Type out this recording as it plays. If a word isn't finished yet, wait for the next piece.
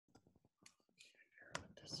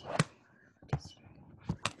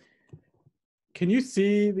Can you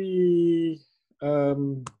see the,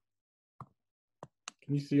 can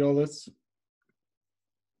you see all this?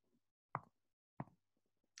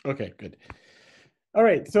 Okay, good. All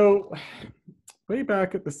right, so way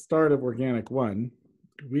back at the start of Organic 1,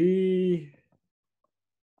 we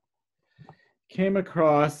came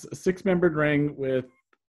across a 6-membered ring with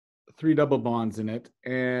 3 double bonds in it,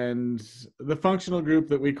 and the functional group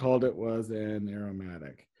that we called it was an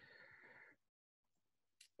aromatic.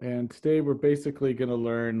 And today we're basically going to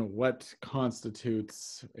learn what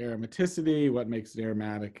constitutes aromaticity, what makes it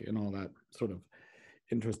aromatic, and all that sort of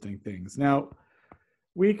interesting things. Now,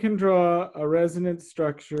 we can draw a resonance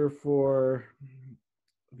structure for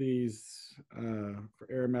these for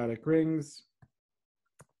aromatic rings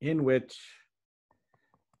in which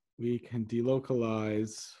we can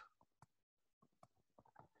delocalize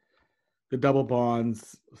the double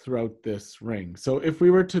bonds throughout this ring. So if we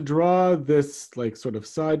were to draw this like sort of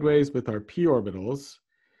sideways with our p orbitals,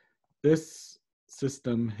 this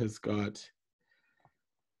system has got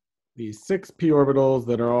these 6 p orbitals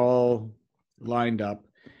that are all lined up,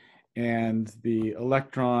 and the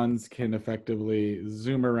electrons can effectively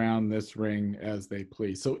zoom around this ring as they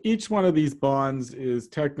please. So each one of these bonds is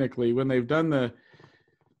technically, when they've done the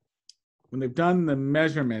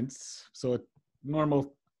measurements, so a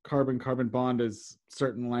normal carbon-carbon bond is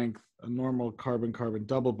certain length, a normal carbon-carbon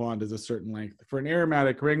double bond is a certain length. For an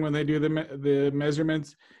aromatic ring, when they do the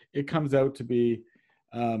measurements, it comes out to be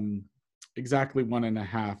exactly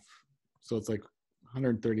 1.5. So it's like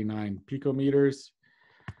 139 picometers.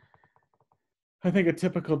 I think a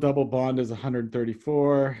typical double bond is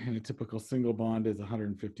 134, and a typical single bond is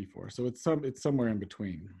 154. So it's somewhere in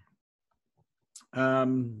between.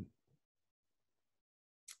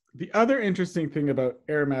 The other interesting thing about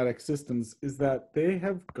aromatic systems is that they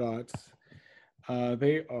have got,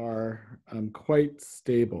 they are quite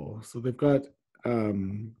stable. So they've got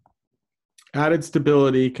added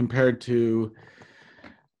stability compared to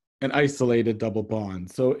an isolated double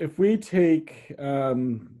bond. So if we take,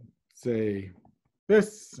 say,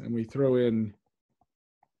 this and we throw in,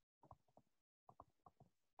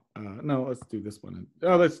 no, let's do this one.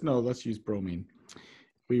 Oh, let's use bromine.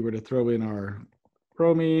 If we were to throw in our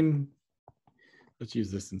bromine, let's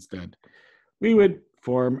use this instead, we would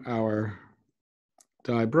form our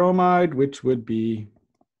dibromide, which would be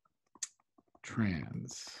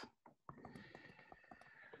trans.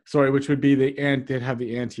 Sorry, which would be they'd have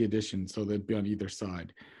the anti-addition, so they'd be on either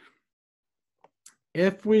side.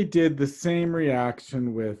 If we did the same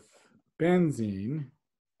reaction with benzene,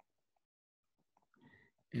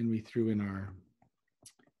 and we threw in our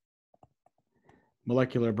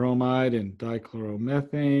molecular bromide and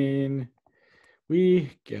dichloromethane,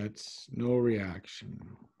 we get no reaction.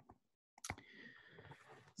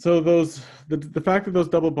 So the fact that those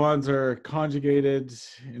double bonds are conjugated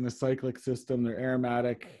in a cyclic system, they're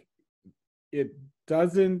aromatic, it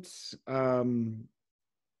doesn't,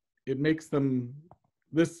 it makes them,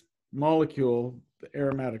 this molecule, the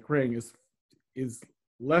aromatic ring, is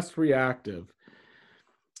less reactive,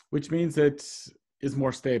 which means it is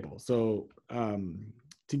more stable. So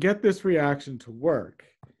to get this reaction to work,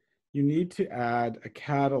 you need to add a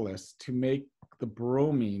catalyst to make the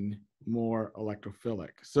bromine more electrophilic.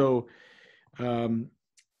 So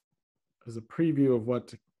as a preview of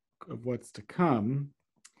what's to come,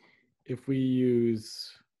 if we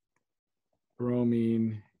use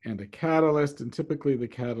bromine and a catalyst, and typically the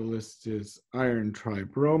catalyst is iron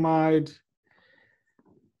tribromide,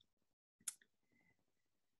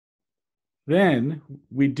 then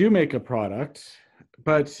we do make a product,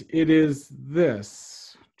 but it is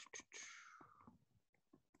this.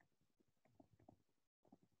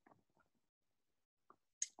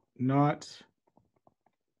 Not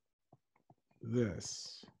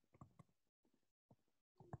this.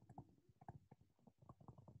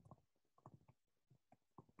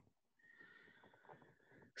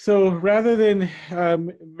 So rather than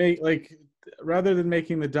making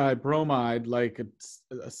the dibromide like a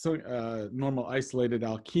normal isolated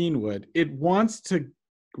alkene would, it wants to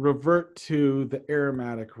revert to the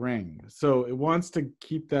aromatic ring. So it wants to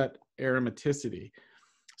keep that aromaticity.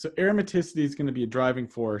 So aromaticity is going to be a driving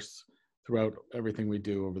force throughout everything we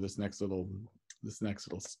do over this next little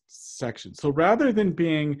section. So rather than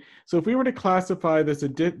being, so if we were to classify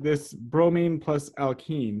this bromine plus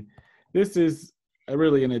alkene, this is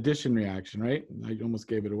really an addition reaction, right? I almost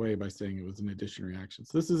gave it away by saying it was an addition reaction.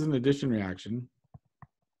 So this is an addition reaction.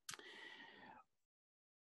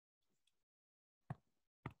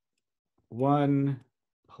 One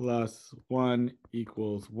plus 1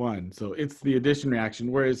 equals 1. So it's the addition reaction.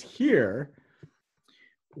 Whereas here,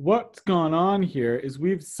 what's gone on here is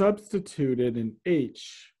we've substituted an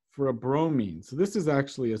H for a bromine. So this is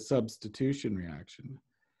actually a substitution reaction.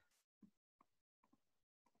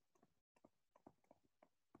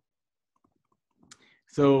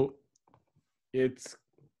 So it's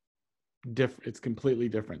completely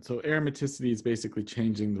different. So aromaticity is basically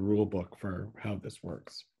changing the rule book for how this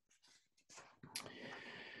works.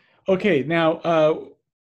 Okay, now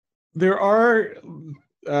there are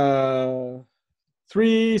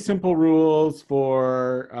 3 simple rules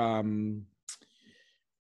for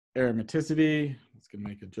aromaticity. I was going to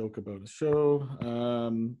make a joke about a show.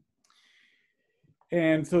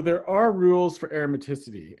 And so there are rules for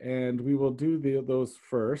aromaticity, and we will do those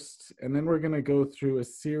first. And then we're going to go through a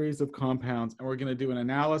series of compounds, and we're going to do an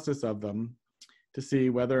analysis of them to see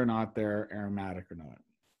whether or not they're aromatic or not.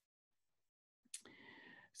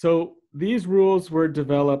 So these rules were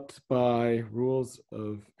developed by rules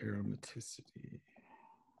of aromaticity.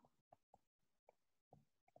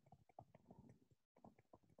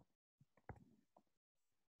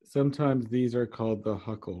 Sometimes these are called the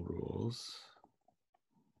Huckel rules.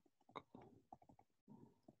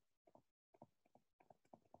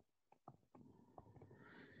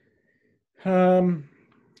 So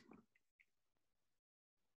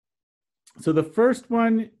the first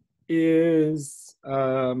one is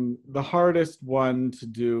the hardest one to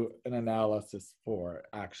do an analysis for,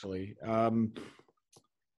 actually,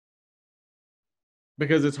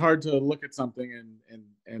 because it's hard to look at something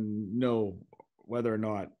and know whether or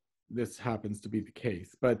not this happens to be the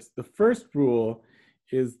case. But the first rule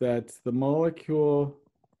is that the molecule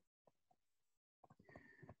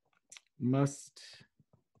must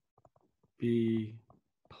be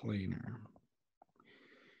planar.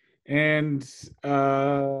 And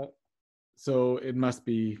so it must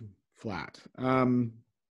be flat.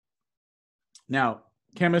 Now,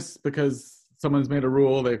 chemists, because someone's made a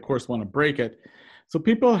rule, they of course want to break it. So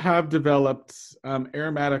people have developed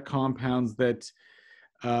aromatic compounds that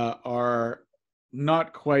are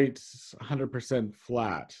not quite 100%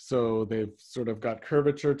 flat. So they've sort of got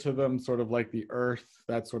curvature to them, sort of like the earth,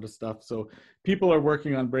 that sort of stuff. So people are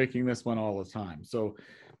working on breaking this one all the time. So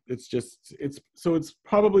it's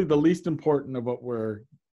probably the least important of what we're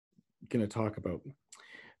going to talk about.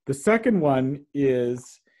 The second one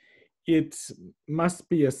is it must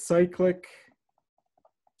be a cyclic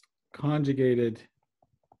conjugated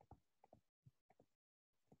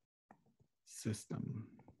system.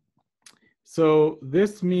 So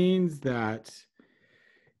this means that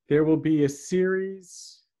there will be a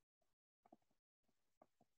series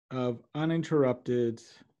of uninterrupted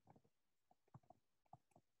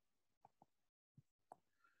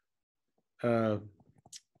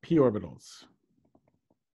p orbitals.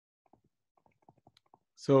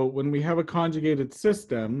 So when we have a conjugated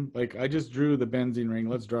system, like I just drew the benzene ring,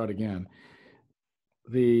 let's draw it again.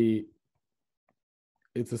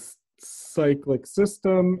 It's a cyclic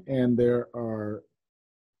system, and there are a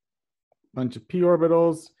bunch of p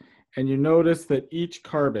orbitals, and you notice that each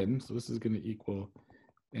carbon, so this is going to equal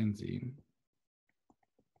benzene,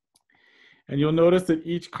 and you'll notice that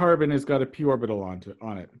each carbon has got a p orbital on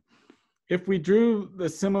it. If we drew the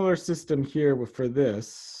similar system here for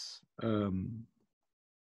this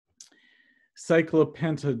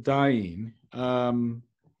cyclopentadiene,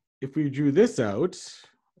 if we drew this out,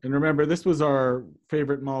 and remember, this was our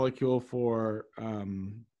favorite molecule for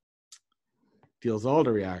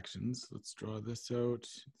Diels-Alder reactions. Let's draw this out,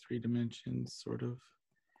 3 dimensions, sort of.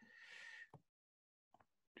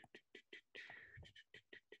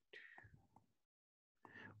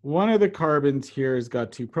 One of the carbons here has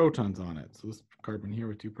got 2 protons on it. So this carbon here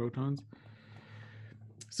with 2 protons.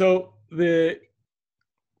 So the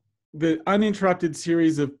uninterrupted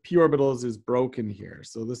series of p orbitals is broken here.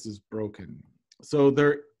 So this is broken. So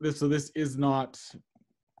this is not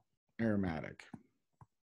aromatic.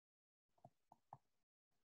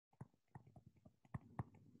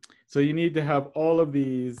 So you need to have all of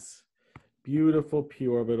these beautiful p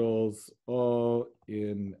orbitals all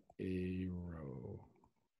in a row.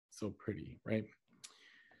 So pretty, right?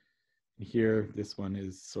 Here, this one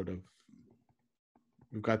is sort of,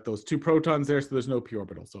 we've got those 2 protons there, so there's no p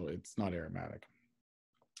orbital, so it's not aromatic.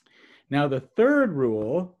 Now, the third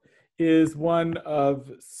rule is one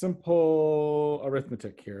of simple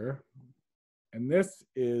arithmetic here. And this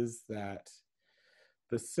is that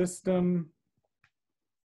the system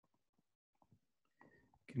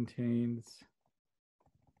contains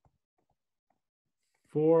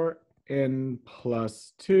 4n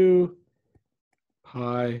plus 2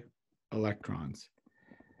 pi electrons.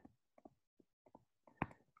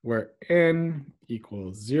 where n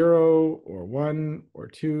equals 0 or 1 or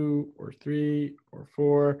 2 or 3 or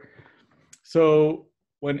 4. So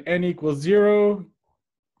when n equals 0,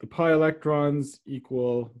 the pi electrons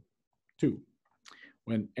equal 2.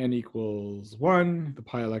 When n equals 1, the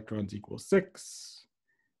pi electrons equal 6,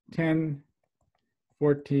 10,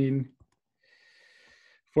 14.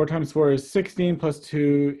 4 times 4 is 16, plus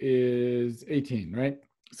 2 is 18, right?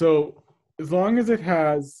 So as long as it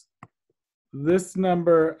has this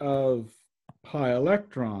number of pi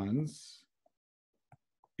electrons,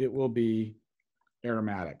 it will be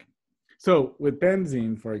aromatic. So with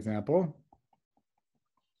benzene, for example,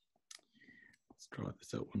 let's draw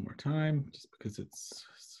this out one more time, just because it's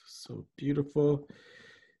so beautiful.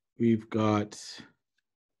 We've got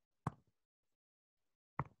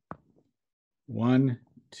 1,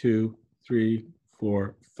 2, 3,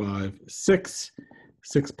 4, 5, 6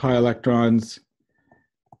 pi electrons.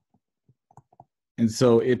 And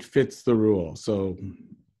so it fits the rule. So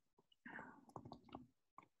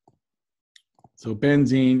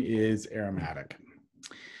benzene is aromatic.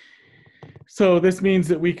 So this means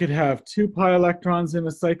that we could have 2 pi electrons in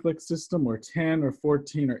a cyclic system, or 10 or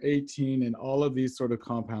 14 or 18, and all of these sort of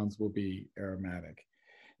compounds will be aromatic.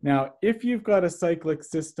 Now, if you've got a cyclic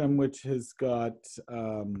system which has got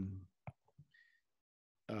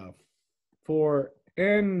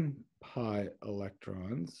 4n pi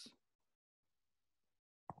electrons,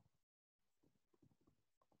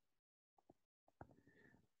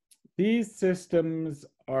 these systems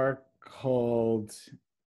are called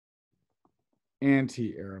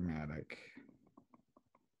anti-aromatic.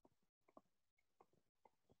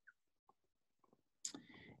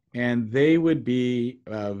 And they would be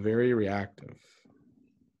very reactive.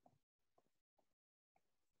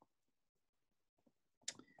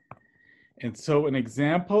 And so an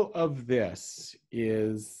example of this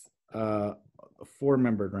is a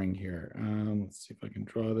 4-membered ring here. Let's see if I can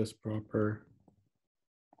draw this proper.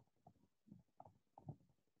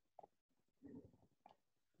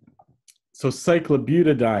 So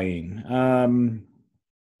cyclobutadiene.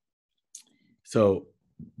 So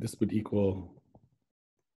this would equal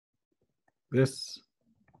this.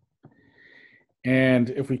 And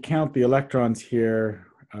if we count the electrons here,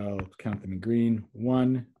 I'll count them in green.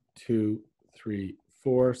 1, 2, 3,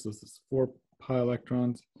 4. So this is 4 pi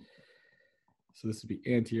electrons. So this would be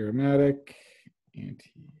anti-aromatic,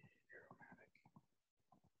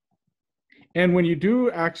 And when you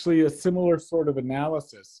do actually a similar sort of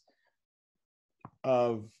analysis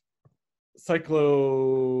of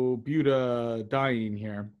cyclobutadiene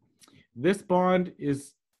here, this bond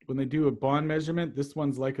is, when they do a bond measurement, this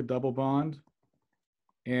one's like a double bond.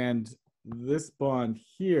 And this bond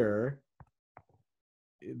here,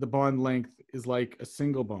 the bond length is like a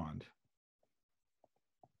single bond.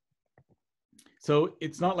 So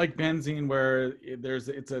it's not like benzene where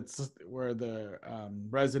where the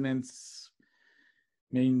resonance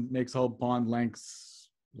makes all bond lengths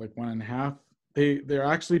like 1.5. They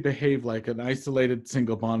actually behave like an isolated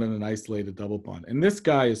single bond and an isolated double bond. And this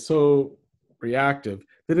guy is so reactive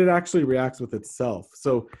that it actually reacts with itself.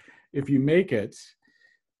 So if you make it,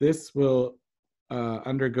 this will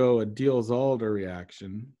undergo a Diels-Alder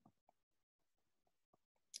reaction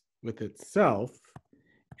with itself.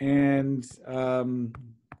 And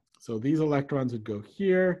so these electrons would go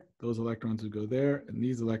here, those electrons would go there, and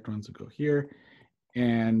these electrons would go here.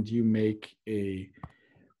 And you make a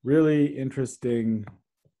really interesting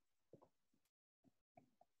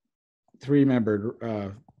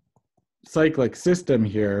 3-membered cyclic system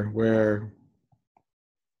here, where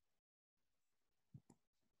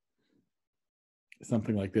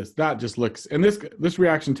something like this, that just looks, and this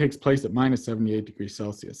reaction takes place at minus 78 degrees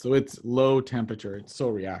Celsius. So it's low temperature, it's so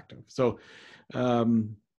reactive. So, so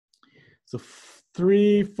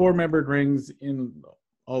 3 4-membered rings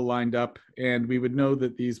all lined up, and we would know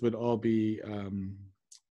that these would all be,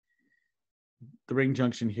 the ring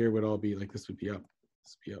junction here would all be like, this would be up,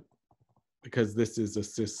 this would be up, because this is a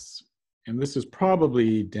cis, and this is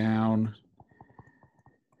probably down,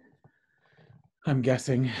 I'm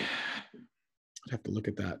guessing. I'd have to look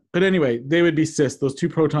at that. But anyway, they would be cis. Those 2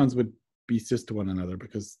 protons would be cis to one another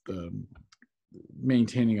because the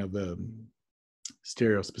maintaining of the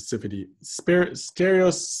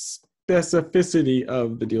stereospecificity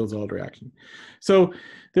of the Diels-Alder reaction. So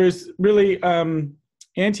there's really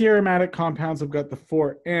anti-aromatic compounds have got the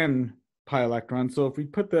 4n pi electrons. So if we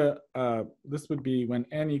put the, this would be when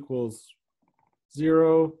n equals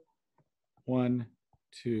 0, 1,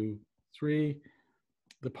 2, 3.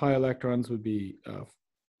 The pi electrons would be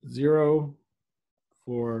 0,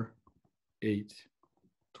 4, 8,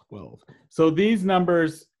 12. So these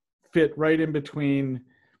numbers fit right in between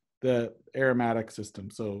the aromatic system.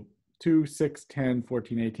 So 2, 6, 10,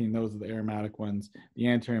 14, 18, those are the aromatic ones. The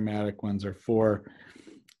anti-aromatic ones are 4,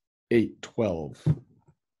 8, 12.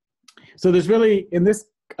 So there's really, in this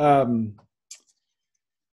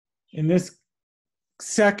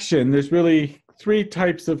section, there's really 3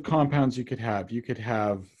 types of compounds you could have. You could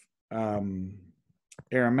have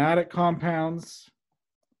aromatic compounds.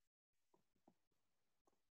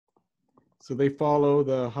 So they follow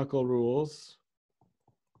the Huckel rules.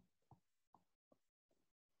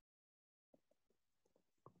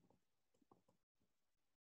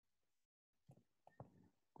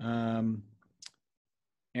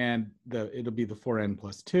 And it'll be the 4n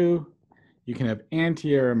plus 2. You can have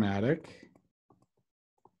anti-aromatic.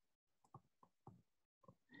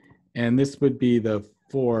 And this would be the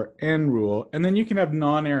 4n rule. And then you can have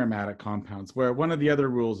non-aromatic compounds where one of the other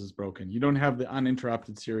rules is broken. You don't have the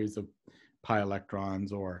uninterrupted series of pi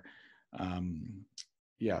electrons or,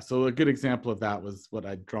 yeah. So a good example of that was what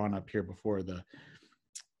I'd drawn up here before, the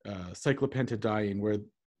cyclopentadiene, where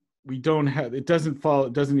we don't have, it doesn't follow,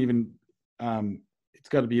 it doesn't even, it's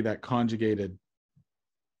got to be that conjugated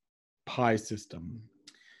pi system.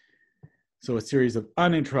 So a series of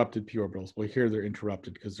uninterrupted p orbitals. Well, here they're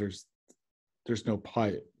interrupted because there's no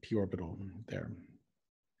pi p orbital there.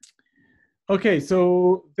 Okay,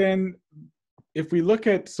 so then if we look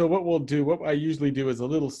at, so what we'll do, what I usually do is a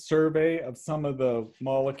little survey of some of the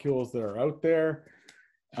molecules that are out there.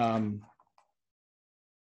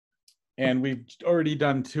 And we've already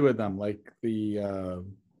done 2 of them, like the,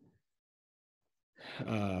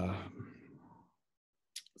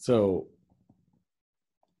 so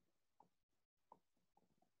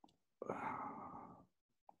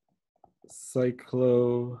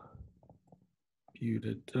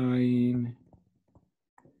cyclobutadiene.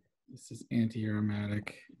 This is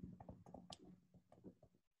anti-aromatic.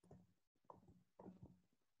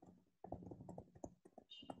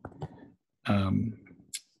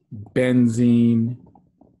 Benzene.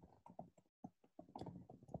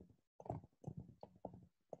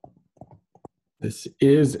 This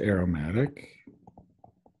is aromatic.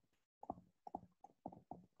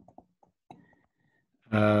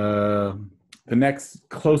 The next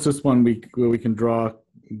closest one we can draw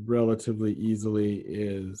relatively easily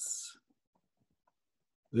is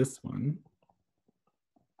this one.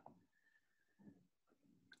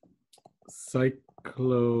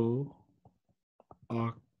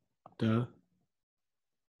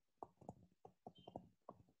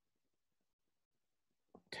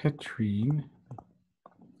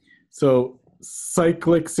 So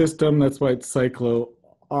cyclic system, that's why it's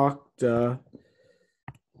cycloocta,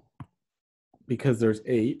 because there's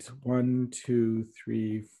 8. 1, 2,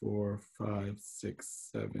 3, 4, 5, 6,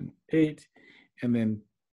 7, 8. And then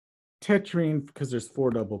tetrene, because there's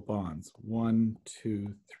 4 double bonds. 1,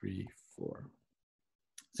 2, 3, 4.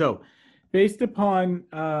 So based upon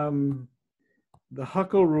the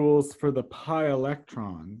Huckel rules for the pi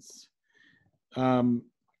electrons,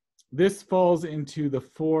 this falls into the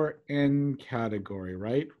 4n category,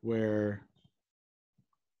 right? Where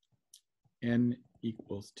n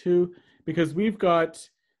equals 2, because we've got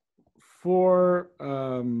 4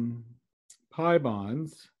 pi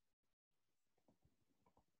bonds.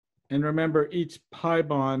 And remember, each pi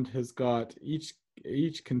bond has got, each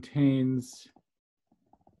contains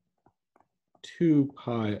 2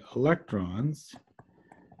 pi electrons.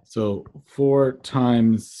 So 4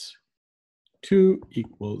 times 2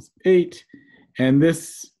 equals 8. And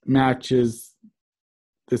this matches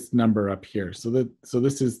this number up here. So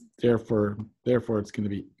this is therefore it's going to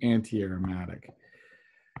be anti-aromatic.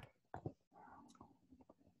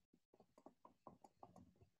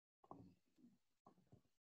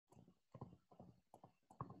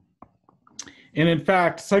 And in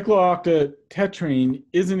fact, cyclooctatetrene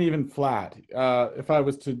isn't even flat. If I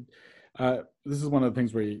was to, this is one of the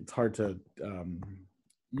things where it's hard to,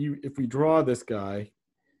 if we draw this guy,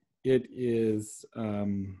 it is,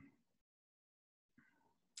 can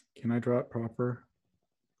I draw it proper?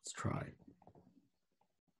 Let's try.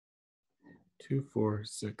 2, 4,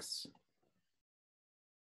 6.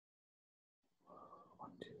 1,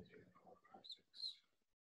 2, 3, 4, 5, 6.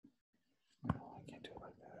 No, I can't do it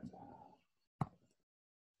like that.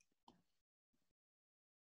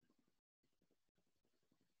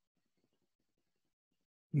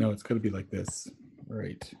 No, it's got to be like this.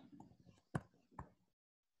 Right.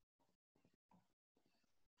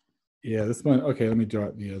 Yeah, this one. Okay, let me draw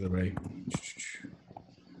it the other way.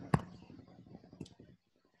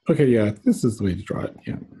 Okay, yeah, this is the way to draw it.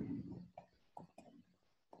 Yeah.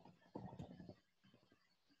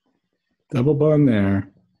 Double bond there.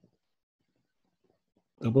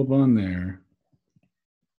 Double bond there.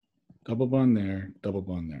 double bond there, double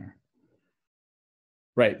bond there.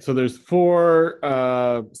 Right, so there's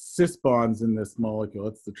 4 cis bonds in this molecule.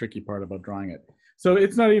 That's the tricky part about drawing it. So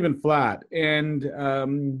it's not even flat. And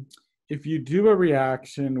if you do a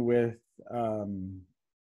reaction with,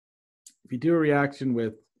 Br2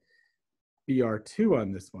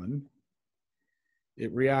 on this one,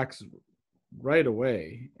 it reacts right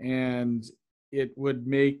away, and it would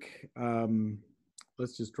make,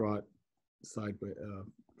 let's just draw it sideways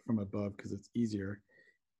from above because it's easier.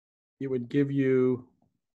 It would give you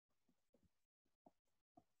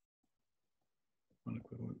one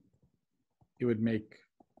equivalent. It would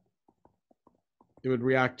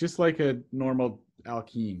react just like a normal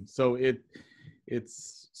alkene. So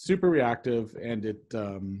it's super reactive, and it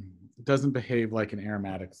doesn't behave like an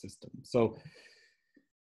aromatic system. So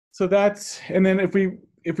that's, and then if we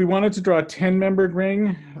wanted to draw a 10-membered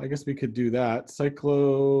ring, I guess we could do that.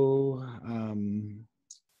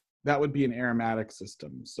 That would be an aromatic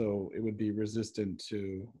system. So it would be resistant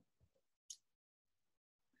to,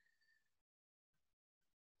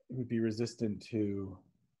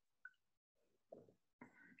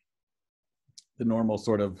 the normal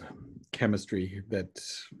sort of chemistry that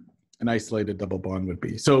an isolated double bond would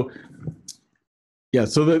be. So yeah,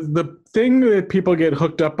 so the thing that people get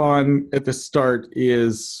hooked up on at the start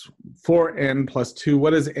is 4n plus 2.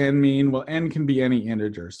 What does n mean? Well, n can be any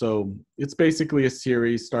integer. So it's basically a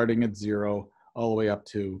series starting at 0 all the way up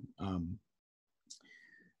to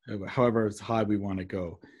however high we want to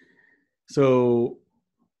go. So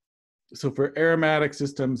for aromatic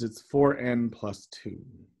systems, it's 4n plus 2.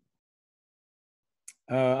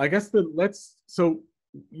 I guess so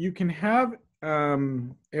you can have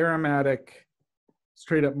aromatic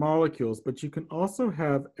straight up molecules, but you can also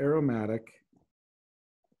have aromatic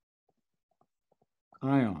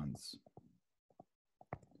ions.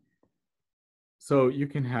 So you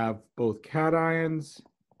can have both cations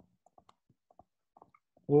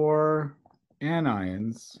or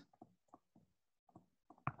anions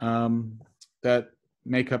that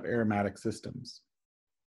make up aromatic systems.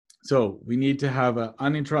 So we need to have an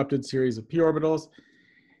uninterrupted series of p orbitals,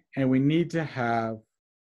 and we need to have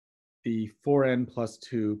the 4n plus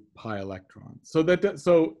 2 pi electrons. So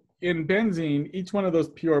in benzene, each one of those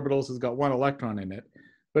p orbitals has got 1 electron in it.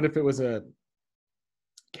 But if it was a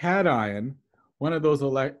cation, one of those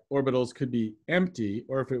orbitals could be empty,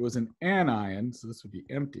 or if it was an anion, so this would be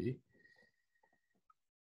empty,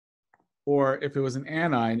 or if it was an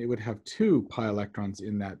anion, it would have 2 pi electrons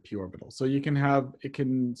in that p orbital. So you can have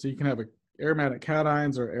aromatic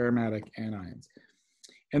cations or aromatic anions.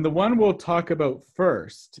 And the one we'll talk about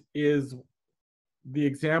first is the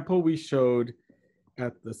example we showed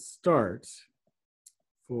at the start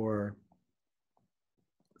for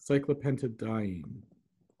cyclopentadiene.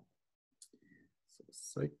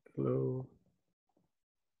 So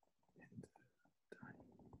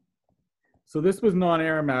So this was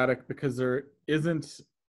non-aromatic because there isn't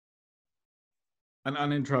an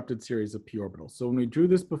uninterrupted series of p orbitals. So when we drew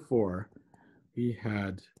this before, we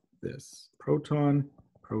had this proton,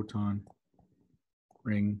 proton,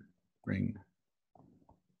 ring, ring.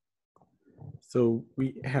 So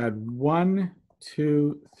we had 1,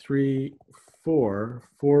 2, 3, 4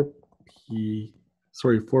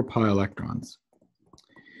 pi electrons.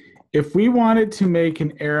 If we wanted to make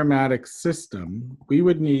an aromatic system, we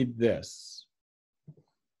would need this.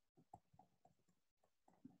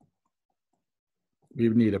 We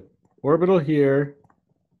would need an orbital here.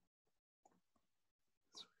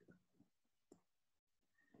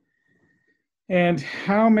 And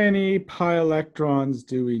how many pi electrons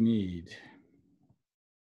do we need?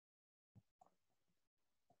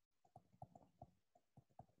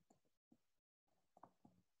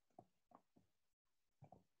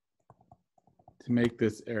 To make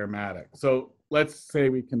this aromatic. So let's say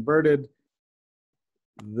we converted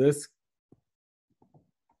this,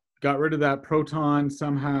 got rid of that proton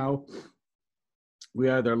somehow. We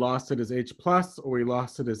either lost it as H plus or we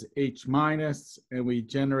lost it as H minus, and we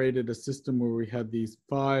generated a system where we had these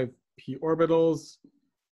 5 p orbitals.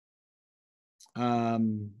 How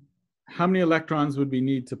many electrons would we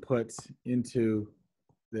need to put into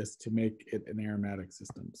this to make it an aromatic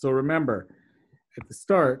system? So remember, at the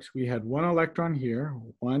start, we had 1 electron here,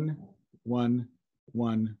 1, 1,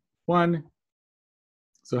 1, 1.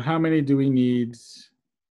 So how many do we need?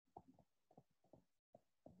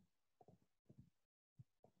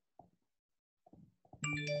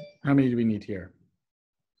 How many do we need here?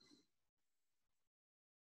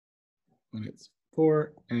 When it's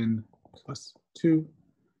 4n plus 2.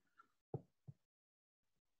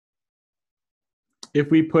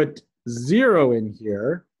 If we put 0 in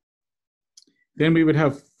here, Then we would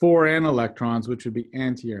have 4 n electrons, which would be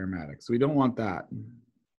anti-aromatic. So we don't want that.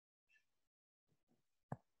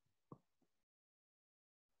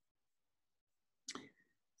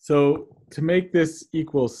 So to make this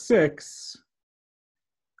equal 6,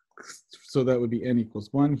 so that would be n equals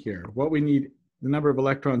 1 here. What we need, the number of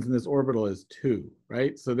electrons in this orbital is 2,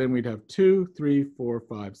 right? So then we'd have 2, 3, 4,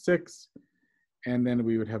 5, 6, and then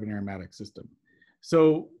we would have an aromatic system.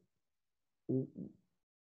 So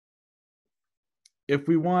if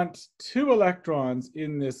we want 2 electrons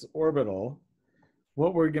in this orbital,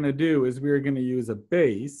 what we're going to do is we're going to use a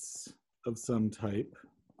base of some type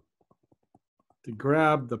to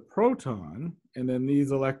grab the proton, and then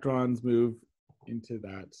these electrons move into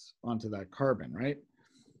that, onto that carbon, right?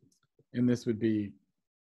 And this would be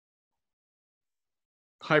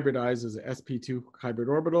hybridized as a sp2 hybrid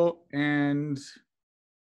orbital, and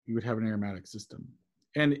you would have an aromatic system.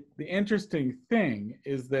 And the interesting thing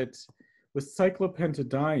is that with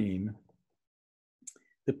cyclopentadiene,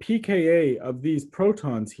 the pKa of these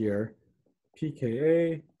protons here,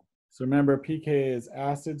 pKa, so remember pKa is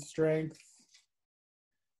acid strength.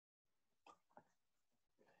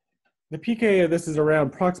 The pKa of this is around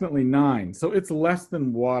approximately 9, so it's less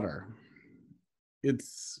than water.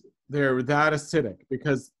 They're that acidic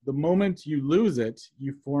because the moment you lose it,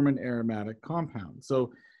 you form an aromatic compound.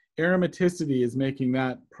 So aromaticity is making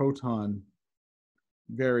that proton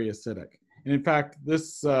very acidic. And in fact,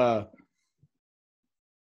 this, so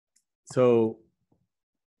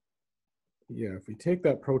yeah, if we take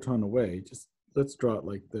that proton away, just let's draw it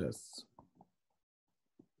like this.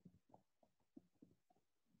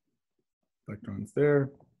 Electrons there.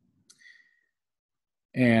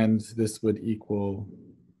 And this would equal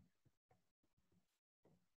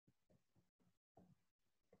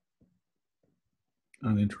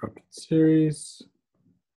uninterrupted series.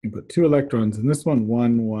 You put 2 electrons in this one,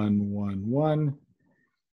 1, 1, 1, 1.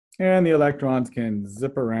 And the electrons can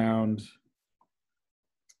zip around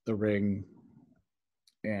the ring.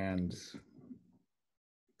 And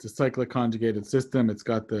it's a cyclic conjugated system. It's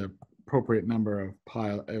got the appropriate number of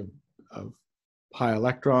pi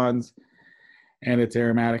electrons, and it's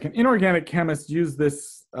aromatic. And inorganic chemists use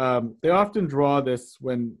this. They often draw this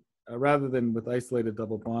when, rather than with isolated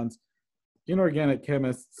double bonds, inorganic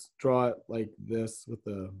chemists draw it like this with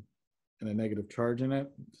a negative charge in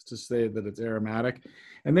it, just to say that it's aromatic.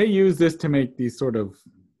 And they use this to make these sort of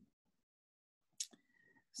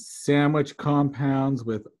sandwich compounds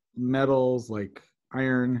with metals like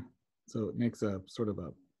iron. So it makes a sort of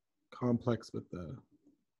a complex with the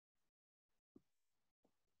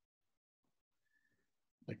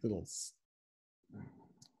like little,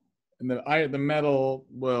 and the metal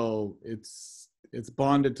will, it's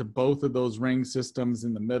bonded to both of those ring systems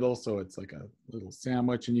in the middle, so it's like a little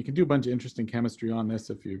sandwich. And you can do a bunch of interesting chemistry on this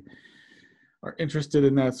if you are interested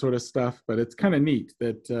in that sort of stuff. But it's kind of neat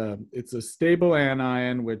that it's a stable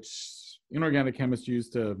anion, which inorganic chemists use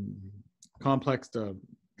to complex to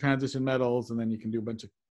transition metals, and then you can do a bunch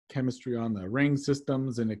of chemistry on the ring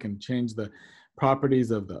systems, and it can change the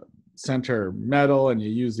properties of the center metal, and you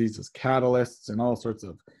use these as catalysts and all sorts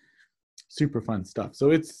of super fun stuff. So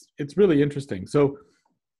it's really interesting. So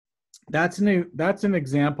that's an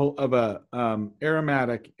example of a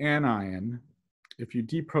aromatic anion if you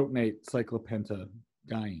deprotonate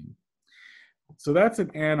cyclopentadiene. So that's an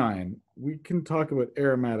anion. We can talk about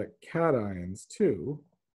aromatic cations too.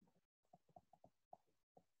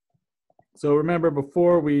 So remember,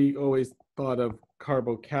 before we always thought of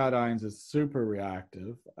carbocations as super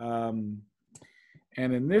reactive. And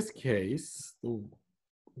in this case, the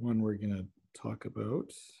one we're going to talk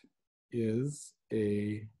about is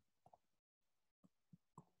a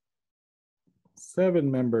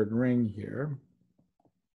 7-membered ring here.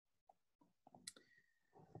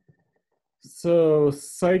 So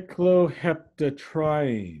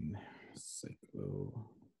cycloheptatriene.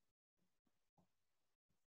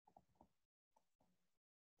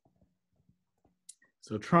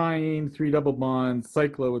 So triene, 3 double bonds,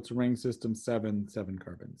 cyclo, it's a ring system, 7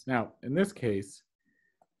 carbons. Now, in this case,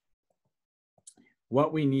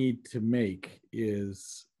 what we need to make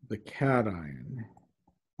is the cation,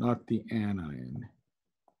 not the anion.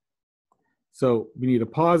 So we need a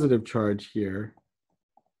positive charge here.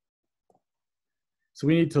 So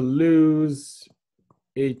we need to lose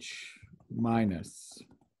H minus,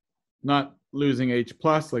 not losing H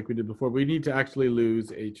plus like we did before. We need to actually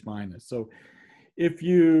lose H minus. So if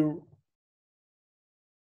you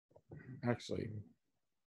actually,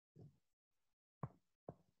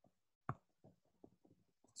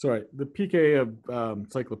 sorry, the pK of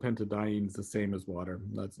cyclopentadiene is the same as water.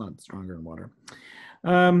 That's not stronger than water.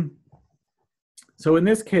 So in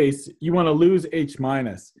this case, you want to lose H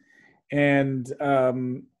minus. And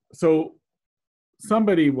so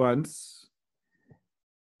somebody once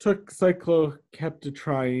took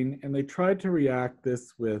cycloheptatriene and they tried to react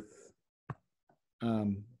this with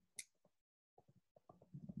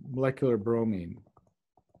molecular bromine.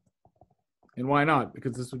 And why not?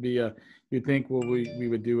 Because this would be a, you'd think, well, we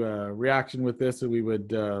would do a reaction with this and we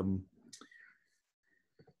would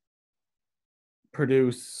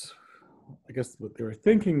produce, I guess what they were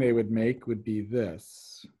thinking they would make would be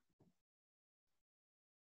this.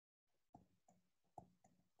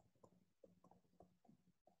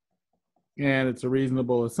 And it's a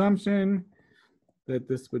reasonable assumption that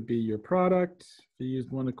this would be your product if you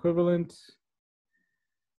used one equivalent.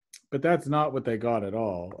 But that's not what they got at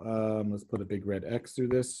all. Let's put a big red X through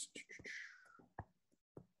this.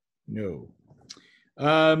 No.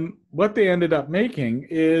 What they ended up making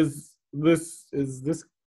is this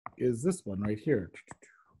one right here.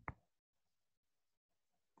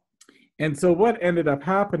 And so what ended up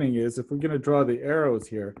happening is, if we're going to draw the arrows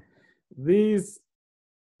here, this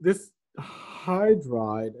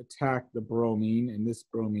hydride attacked the bromine and this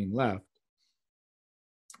bromine left.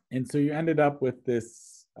 And so you ended up with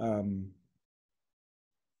this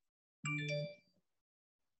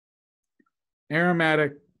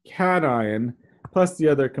aromatic cation plus the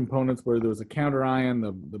other components where there was a counter ion,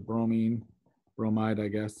 the bromide, I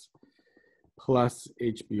guess, plus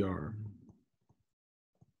HBr.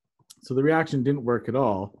 So the reaction didn't work at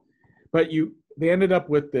all, but they ended up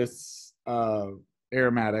with this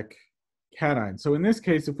aromatic cation. So in this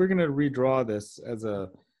case, if we're going to redraw this as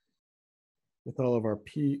with all of our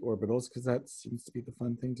p orbitals, because that seems to be the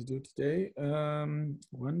fun thing to do today. 1,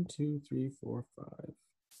 2, 3, 4, 5,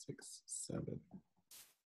 6, 7.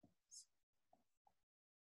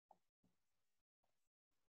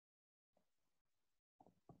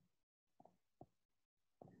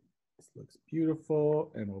 This looks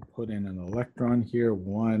beautiful, and we'll put in an electron here.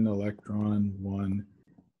 1 electron, 1,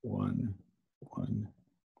 1, 1,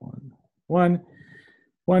 1, 1.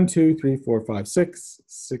 1, 2, 3, 4, 5, 6.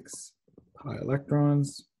 6 pi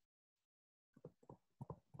electrons.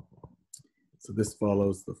 So this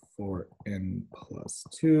follows the 4n plus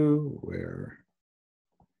 2, where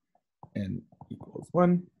n equals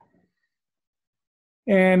 1.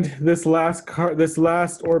 And this last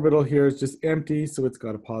orbital here is just empty, so it's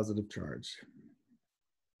got a positive charge.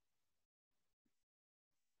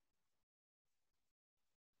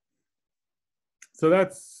 So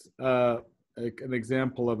that's an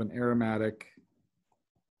example of an aromatic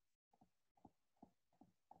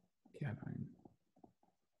cation.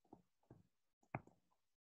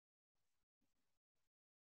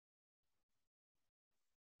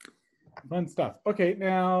 Fun stuff. Okay,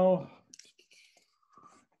 now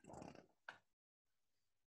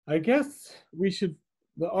I guess the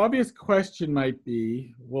obvious question might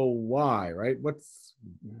be, well, why, right?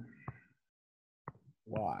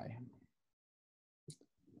 Why?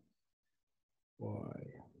 Why?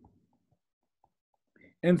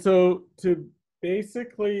 And so to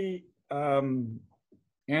basically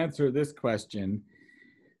answer this question,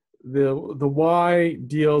 the why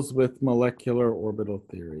deals with molecular orbital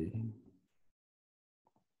theory.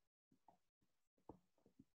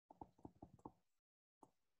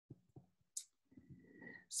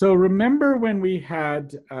 So remember when we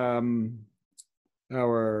had our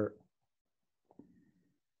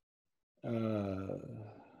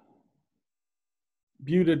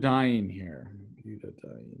butadiene here,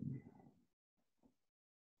 butadiene.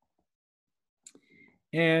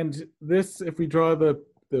 And this, if we draw the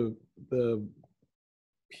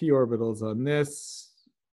p orbitals on this,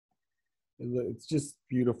 it's just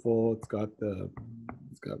beautiful.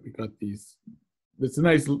 We got these. It's a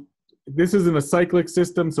nice. This isn't a cyclic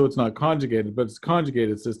system, so it's not conjugated, but it's a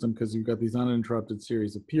conjugated system because you've got these uninterrupted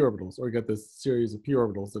series of p orbitals, or you got this series of p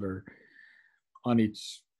orbitals that are on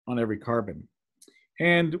every carbon.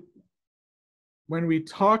 And when we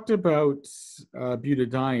talked about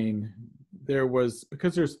butadiene,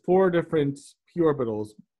 because there's 4 different p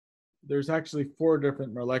orbitals, there's actually 4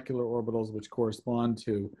 different molecular orbitals which correspond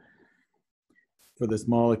for this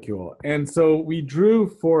molecule. And so we drew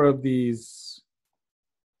 4 of these.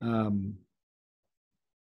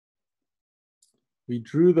 We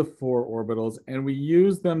drew the 4 orbitals and we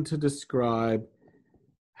used them to describe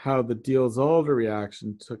how the Diels-Alder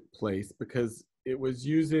reaction took place, because it was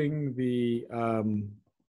using the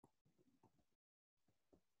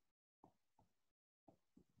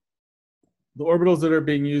orbitals that are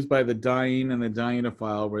being used by the diene and the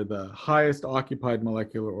dienophile were the highest occupied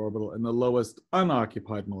molecular orbital and the lowest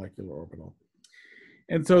unoccupied molecular orbital.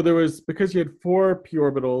 And so because you had 4 p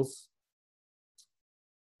orbitals,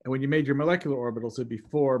 And when you made your molecular orbitals, it'd be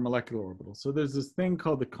 4 molecular orbitals. So there's this thing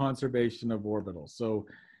called the conservation of orbitals. So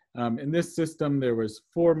in this system, there was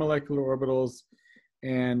 4 molecular orbitals,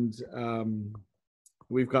 and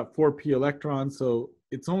we've got 4 p electrons. So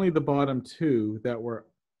it's only the bottom 2 that were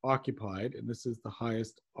occupied, and this is the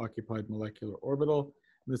highest occupied molecular orbital.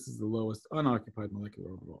 This is the lowest unoccupied molecular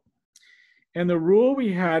orbital. And the rule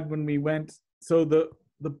we had when we went, so the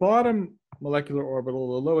bottom molecular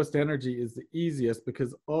orbital, the lowest energy, is the easiest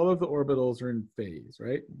because all of the orbitals are in phase,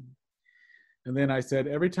 right? And then I said,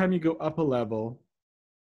 every time you go up a level,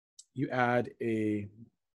 you add a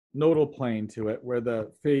nodal plane to it where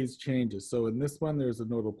the phase changes. So in this one, there's a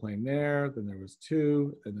nodal plane there, then there was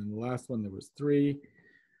 2, and then the last one, there was 3.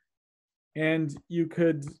 And you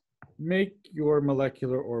could make your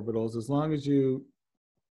molecular orbitals as long as you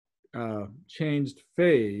changed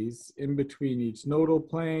phase in between each nodal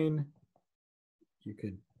plane. You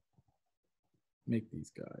could make these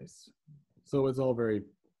guys. So it's all very,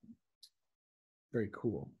 very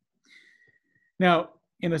cool. Now,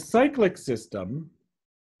 in a cyclic system,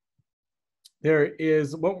 there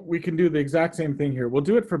is, what we can do the exact same thing here. We'll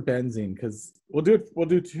do it for benzene because we'll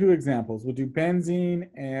do 2 examples. We'll do benzene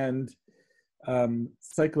and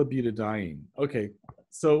cyclobutadiene. Okay,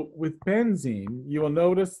 so with benzene, you will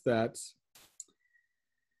notice that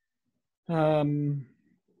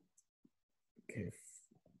okay,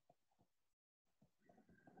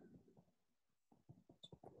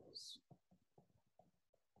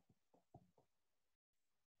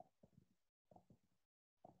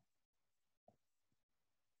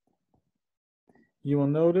 you will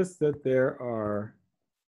notice that there are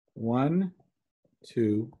 1,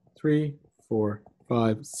 2, 3, 4,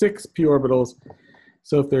 5, 6 p orbitals.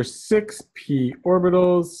 So if there's 6 p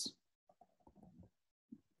orbitals,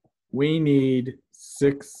 we need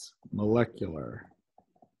 6 molecular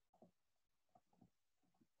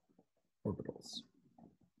orbitals.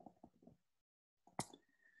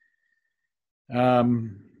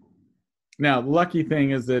 Now, the lucky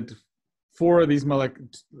thing is that 4 of these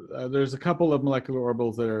there's a couple of molecular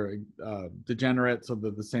orbitals that are degenerate, so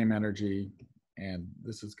they're the same energy, and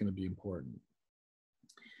this is going to be important.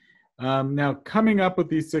 Now, coming up with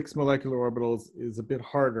these 6 molecular orbitals is a bit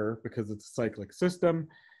harder because it's a cyclic system,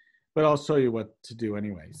 but I'll show you what to do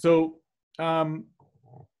anyway. So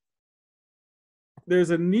there's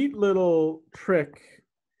a neat little trick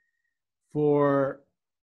for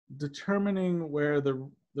determining where the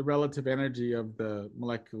relative energy of the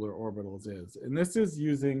molecular orbitals is. And this is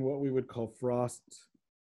using what we would call Frost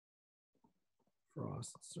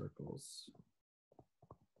circles.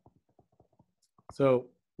 So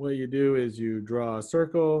what you do is you draw a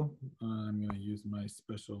circle. I'm going to use my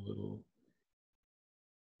special little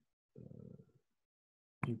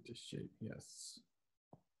ink to shape. Yes.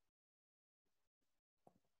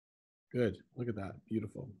 Good. Look at that.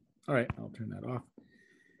 Beautiful. All right, I'll turn that off.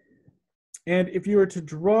 And if you were to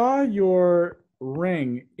draw your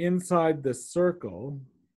ring inside the circle,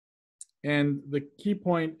 and the key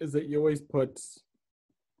point is that you always put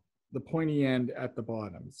the pointy end at the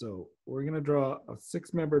bottom. So we're going to draw a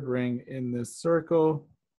 6-membered ring in this circle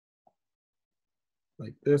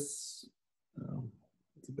like this. Oh,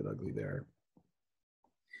 it's a bit ugly there.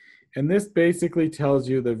 And this basically tells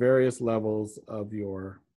you the various levels of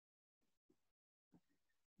your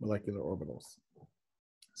molecular orbitals.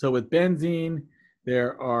 So with benzene,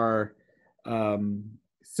 there are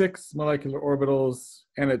 6 molecular orbitals,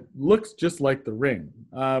 and it looks just like the ring.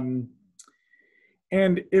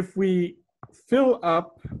 And if we fill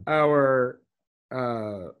up our,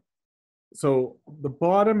 so the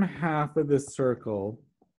bottom half of this circle,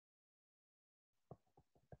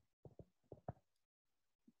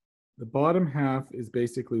 the bottom half is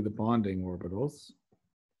basically the bonding orbitals.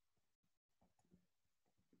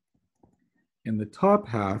 And the top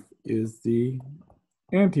half is the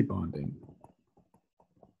antibonding.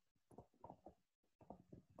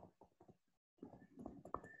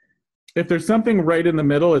 If there's something right in the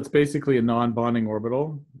middle, it's basically a non-bonding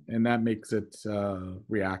orbital, and that makes it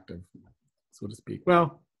reactive, so to speak.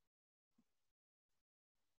 Well,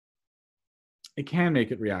 it can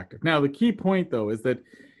make it reactive. Now, the key point, though, is that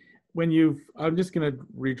when I'm just going to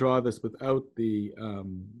redraw this without the,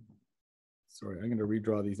 sorry, I'm going to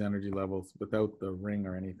redraw these energy levels without the ring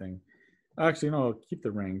or anything. Actually, no, I'll keep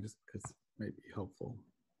the ring just because it might be helpful.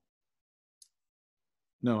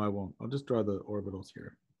 No, I won't. I'll just draw the orbitals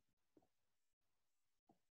here.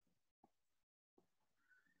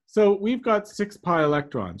 So we've got 6 pi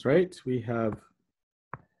electrons, right? We have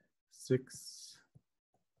 6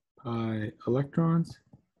 pi electrons.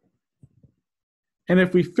 And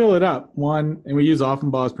if we fill it up, and we use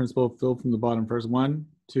Offenbach's principle, fill from the bottom first, 1,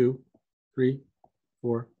 2, 3,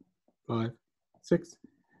 4, 5, 6.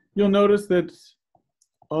 You'll notice that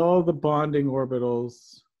all the bonding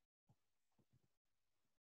orbitals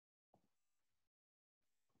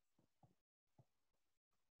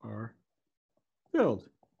are filled.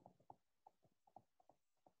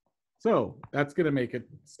 So that's going to make it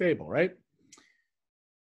stable, right?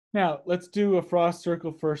 Now, let's do a frost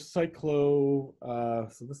circle for cyclo.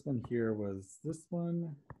 So this one here was this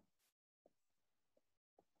one.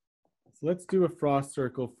 So let's do a frost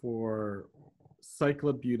circle for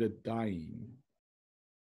cyclobutadiene.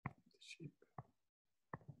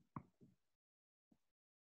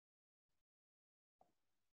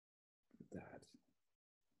 That.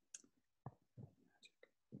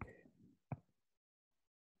 Okay.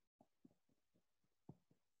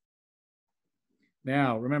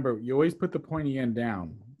 Now, remember, you always put the pointy end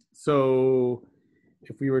down. So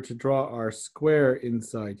if we were to draw our square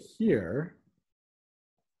inside here,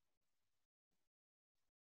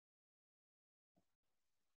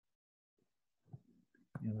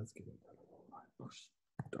 yeah, let's get it. Oh,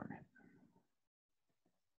 darn it.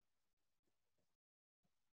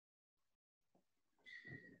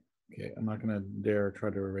 Okay, I'm not going to dare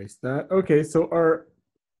try to erase that. Okay, so our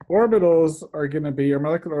orbitals are going to be, our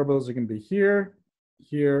molecular orbitals are going to be here,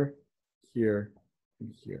 here, here,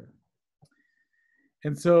 and here.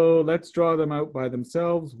 And so let's draw them out by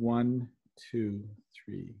themselves. 1, 2,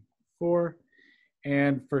 3, 4.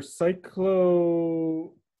 And for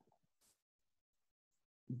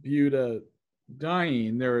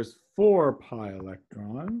cyclobutadiene, there is 4 pi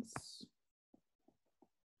electrons.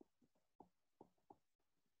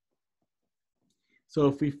 So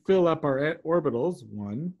if we fill up our orbitals,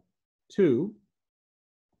 1, 2,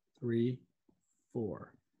 3,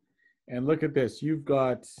 4. And look at this, you've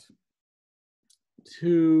got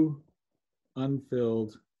 2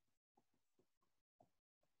 unfilled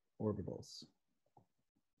orbitals.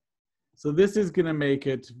 So this is going to make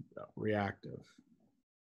it reactive.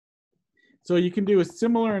 So you can do a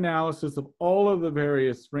similar analysis of all of the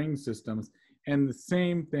various ring systems, and the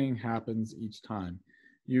same thing happens each time.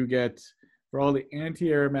 You get, for all the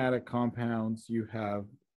anti-aromatic compounds, you have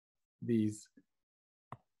these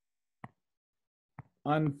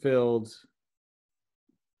unfilled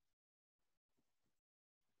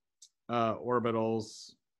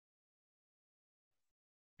orbitals.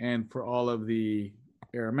 And for all of the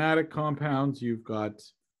aromatic compounds, you've got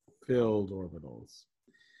filled orbitals.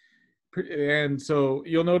 And so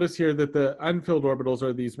you'll notice here that the unfilled orbitals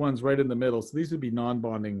are these ones right in the middle. So these would be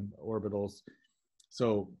non-bonding orbitals.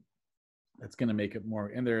 So that's going to make it more,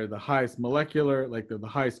 and they're the highest molecular, like they're the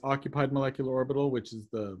highest occupied molecular orbital, which is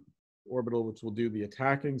the orbital which will do the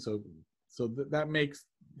attacking. So that makes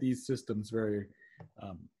these systems very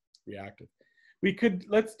reactive. We could,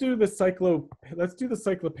 let's do the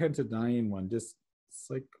cyclopentadiene one, just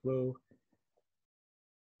cyclopentadiene.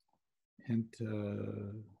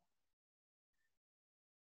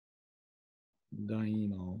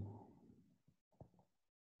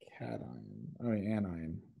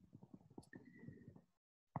 Anion.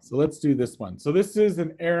 So let's do this one. So this is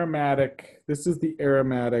an aromatic, this is the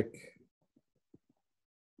aromatic,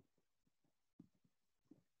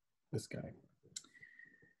 this guy.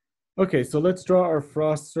 Okay, so let's draw our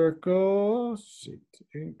frost circle. Sheet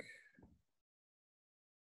ink.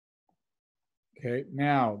 Okay,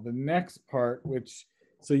 now the next part, which,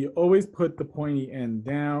 so you always put the pointy end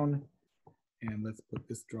down, and let's put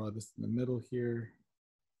this, draw this in the middle here.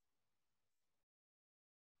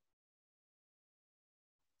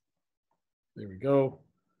 There we go.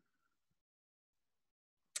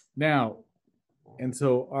 Now, and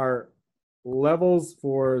so our levels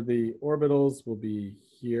for the orbitals will be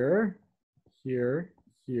here, here,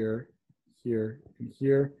 here, here, and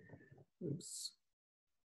here. Oops.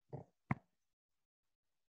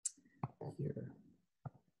 Here.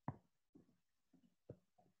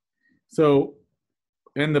 So,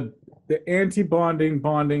 and the anti-bonding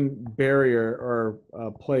bonding barrier or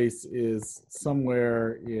place is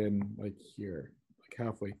somewhere in like here, like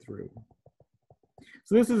halfway through.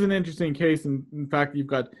 So this is an interesting case. In fact, you've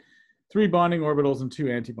got 3 bonding orbitals and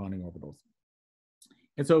 2 anti-bonding orbitals.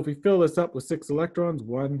 And so if we fill this up with 6 electrons,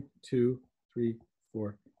 1, 2, 3,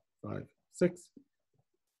 4, 5, 6,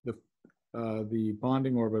 the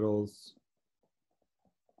bonding orbitals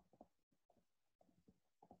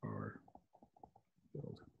are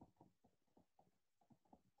filled.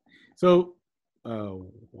 So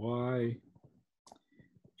Y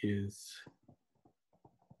is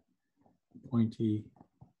pointy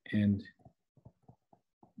end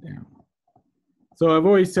down. So I've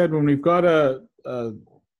always said when we've got a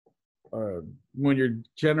when you're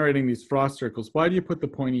generating these frost circles, why do you put the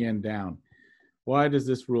pointy end down? Why does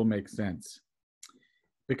this rule make sense?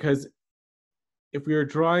 Because if we were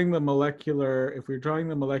drawing the molecular,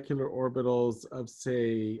 orbitals of,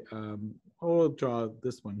 say, we'll draw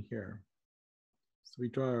this one here. So we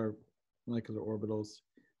draw our molecular orbitals.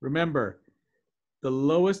 Remember, the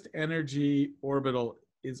lowest energy orbital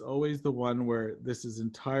is always the one where this is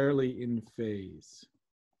entirely in phase.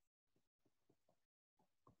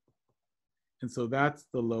 And so that's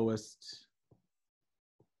the lowest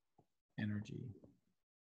energy.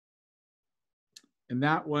 And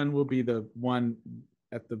that one will be the one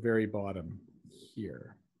at the very bottom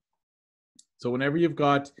here. So whenever you've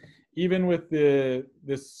got, even with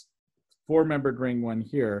this four-membered ring one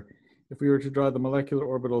here, if we were to draw the molecular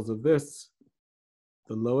orbitals of this,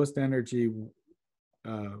 the lowest energy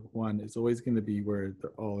one is always going to be where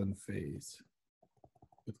they're all in phase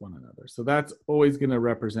with one another. So that's always going to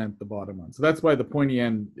represent the bottom one. So that's why the pointy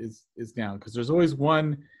end is down, because there's always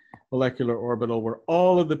one molecular orbital where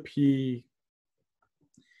all of the p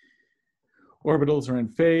orbitals are in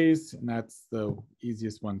phase, and that's the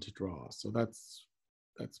easiest one to draw. So that's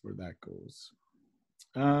where that goes.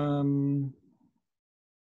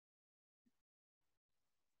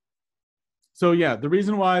 So yeah, the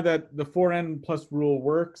reason why that the 4n plus rule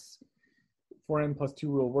works, 4n plus 2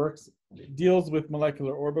 rule works, it deals with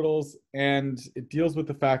molecular orbitals, and it deals with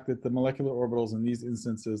the fact that the molecular orbitals in these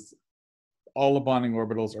instances, all the bonding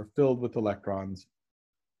orbitals are filled with electrons.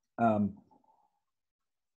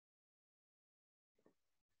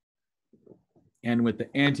 And with the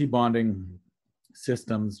anti-bonding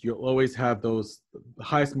systems, you'll always have those, the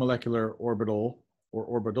highest molecular orbital or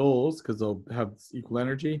orbitals, because they'll have equal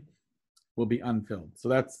energy, will be unfilled. So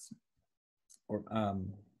that's, or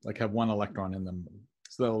like have one electron in them.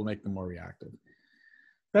 So that will make them more reactive.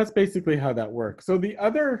 That's basically how that works. So the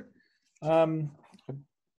other, I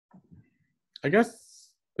guess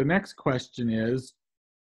the next question is,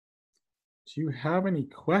 do you have any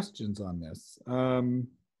questions on this?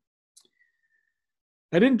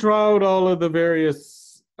 I didn't draw out all of the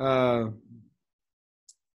various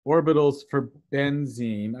orbitals for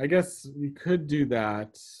benzene. I guess we could do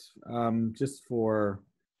that just for,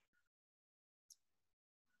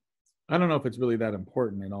 I don't know if it's really that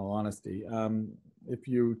important in all honesty. If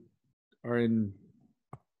you are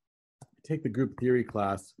take the group theory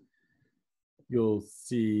class, you'll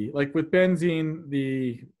see, like with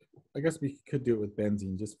benzene, I guess we could do it with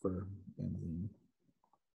benzene just for benzene,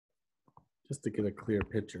 just to get a clear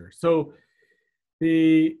picture. So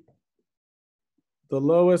the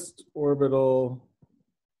lowest orbital,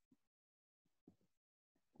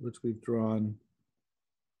 which we've drawn,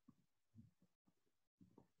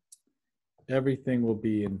 everything will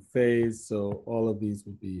be in phase. So all of these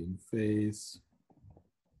will be in phase.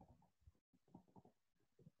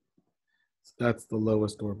 So that's the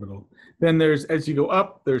lowest orbital. Then there's, as you go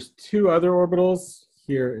up, there's two other orbitals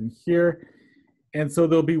here and here. And so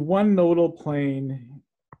there'll be one nodal plane,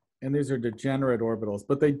 and these are degenerate orbitals,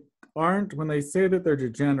 but they aren't, when they say that they're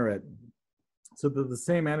degenerate, so they're the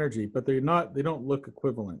same energy, but they're not, they don't look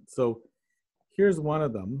equivalent. So here's one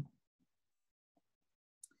of them.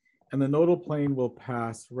 And the nodal plane will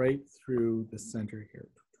pass right through the center here.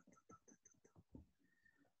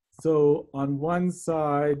 So on one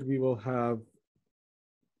side, we will have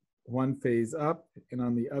one phase up, and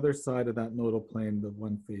on the other side of that nodal plane, the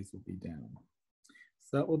one phase will be down.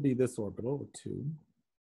 So that will be this orbital with 2.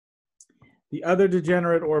 The other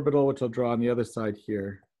degenerate orbital, which I'll draw on the other side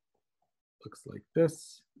here, looks like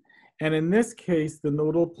this. And in this case, the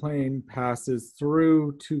nodal plane passes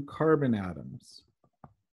through 2 carbon atoms.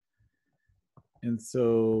 And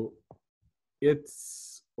so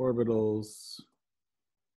its orbitals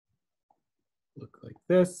look like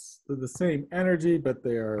this. They're the same energy, but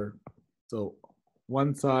they are, so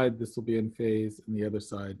one side, this will be in phase, and the other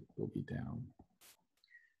side will be down.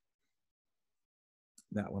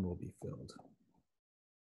 That one will be filled.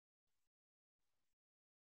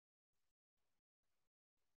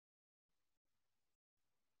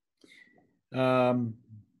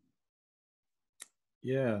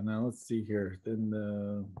 Yeah, now let's see here. Then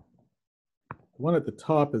the one at the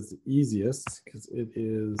top is the easiest because it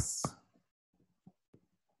is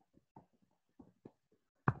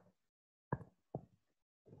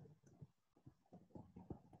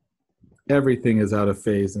everything is out of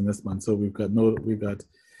phase in this one. So we've got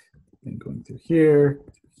going through here,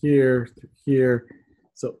 here, through here.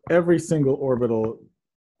 So every single orbital,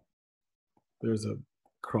 there's a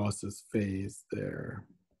crosses phase there.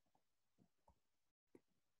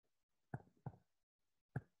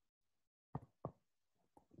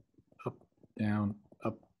 Up, down,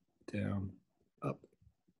 up, down,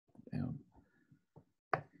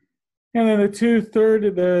 And then the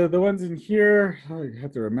two-third, the ones in here, I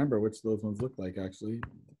have to remember which those ones look like, actually.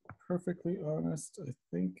 Perfectly honest, I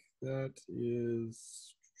think that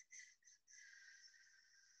is...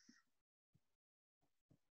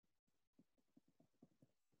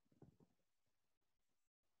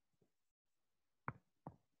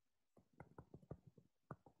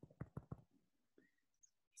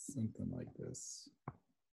 something like this.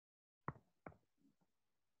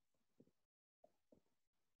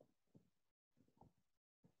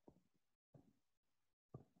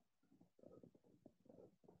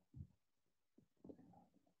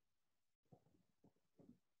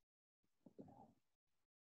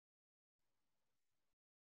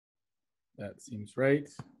 That seems right.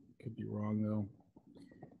 Could be wrong though.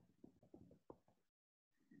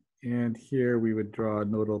 And here we would draw a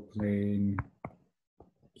nodal plane.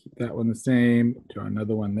 Keep that one the same. Draw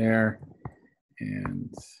another one there.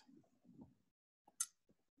 And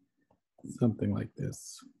something like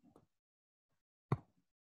this.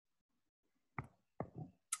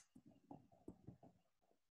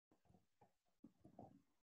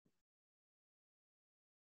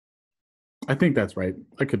 I think that's right.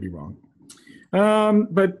 I could be wrong.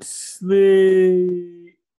 But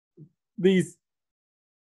these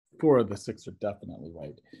 4 of the 6 are definitely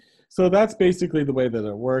right. So that's basically the way that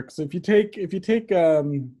it works. If you do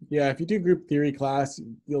group theory class,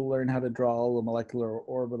 you'll learn how to draw all the molecular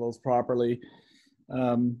orbitals properly.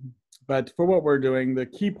 But for what we're doing, the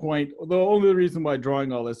key point, the only reason why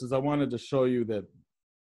drawing all this is I wanted to show you that,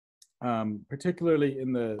 particularly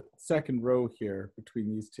in the second row here between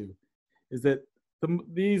these two, is that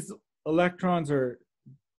these electrons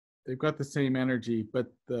they've got the same energy, but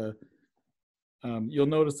you'll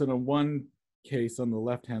notice that in one case on the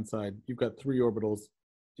left-hand side, you've got 3 orbitals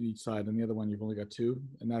in each side, and the other one you've only got 2,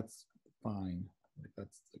 and that's fine. Like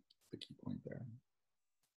that's the key point there.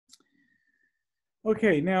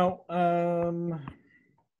 Okay, now the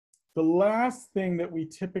last thing that we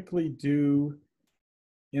typically do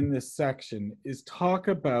in this section is talk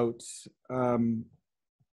about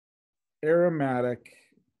aromatic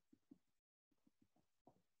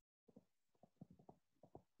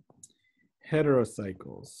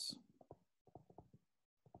heterocycles.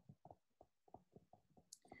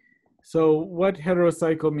 So what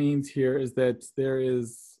heterocycle means here is that there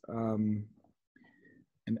is an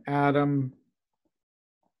atom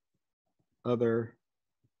other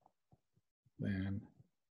than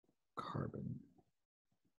carbon.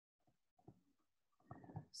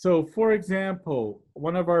 So for example,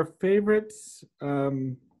 one of our favorite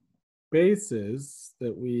bases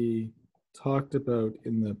that we talked about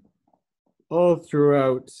all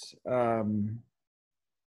throughout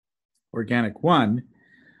organic 1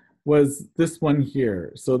 was this one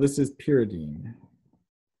here. So this is pyridine.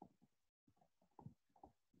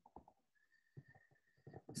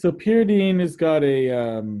 So pyridine has got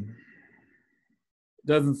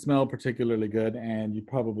doesn't smell particularly good, and you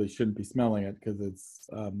probably shouldn't be smelling it because it's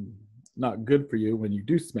not good for you when you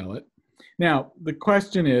do smell it. Now, the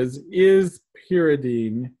question is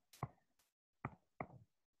pyridine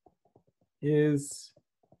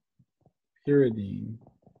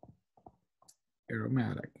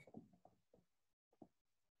aromatic?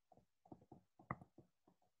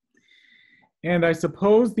 And I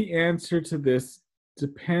suppose the answer to this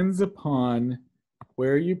depends upon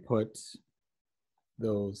where you put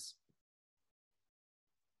those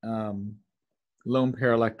lone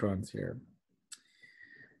pair electrons here.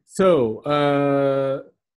 So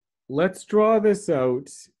let's draw this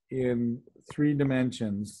out in 3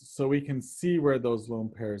 dimensions so we can see where those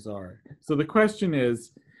lone pairs are. So the question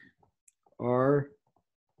is, are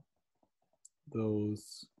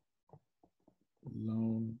those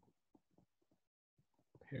lone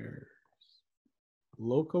pairs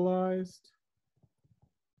localized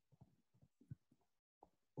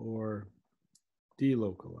or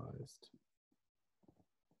delocalized?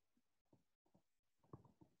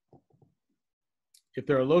 If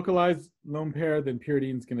they're a localized lone pair, then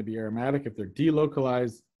pyridine is going to be aromatic. If they're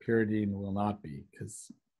delocalized, pyridine will not be, because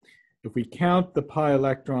if we count the pi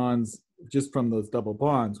electrons just from those double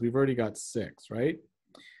bonds, we've already got 6, right?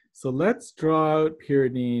 So let's draw out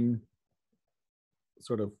pyridine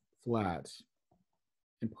sort of flat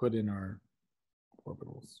and put in our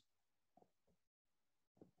orbitals.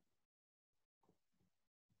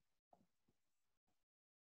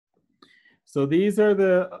 So these are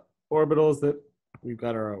the orbitals that we've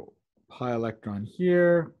got our pi electron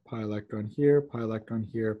here, pi electron here, pi electron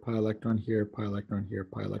here, pi electron here, pi electron here,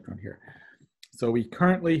 pi electron here. So we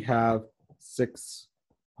currently have 6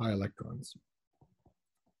 pi electrons.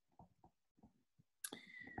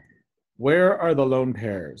 Where are the lone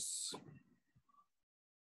pairs?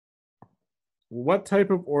 What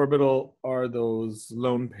type of orbital are those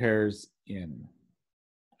lone pairs in?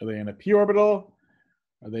 Are they in a p orbital?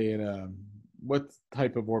 Are they in a, what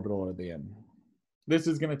type of orbital are they in? This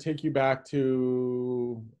is going to take you back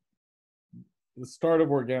to the start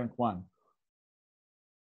of organic 1.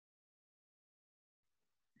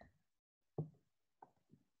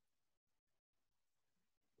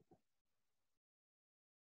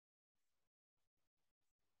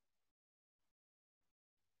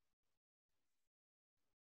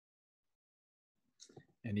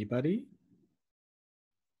 Anybody?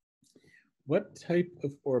 What type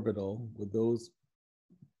of orbital would those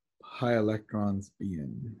pi electrons be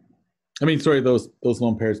in? I mean, sorry, those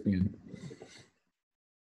lone pairs be in.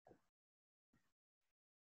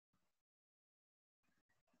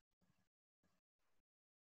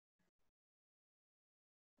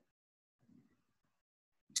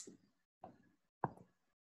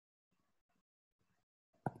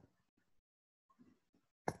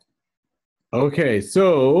 Okay,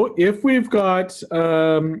 so if we've got,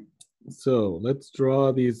 so let's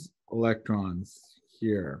draw these electrons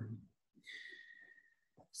here.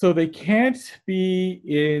 So they can't be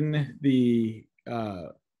in the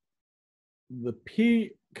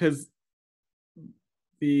p, because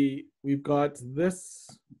we've got this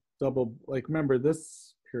double, like remember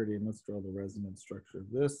this pyridine, let's draw the resonance structure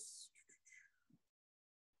of this.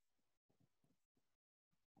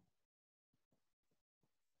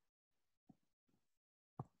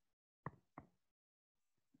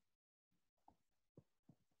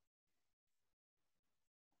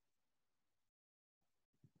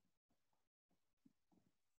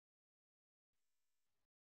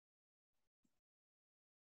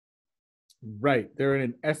 Right, they're in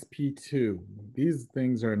an sp2. These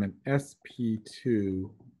things are in an sp2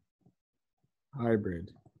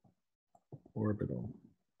 hybrid orbital.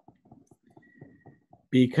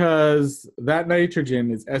 Because that nitrogen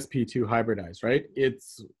is sp2 hybridized, right?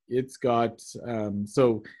 It's got,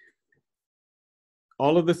 so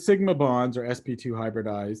all of the sigma bonds are sp2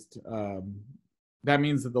 hybridized. That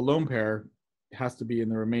means that the lone pair has to be in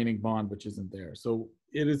the remaining bond, which isn't there. So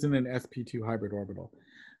it is in an sp2 hybrid orbital.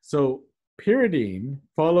 So pyridine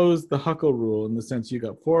follows the Huckel rule in the sense you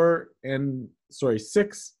got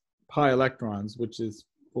 6 pi electrons, which is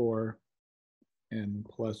 4 n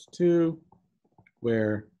plus 2,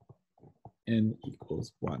 where n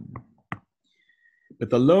equals 1. But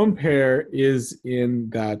the lone pair is in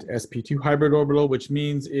that sp2 hybrid orbital, which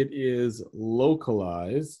means it is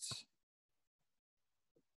localized.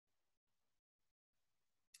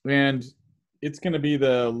 And it's going to be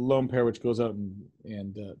the lone pair which goes out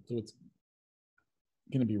and so it's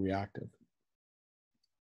going to be reactive.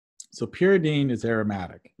 So pyridine is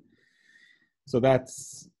aromatic. So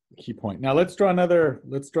that's the key point. Now let's draw another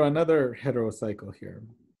heterocycle here.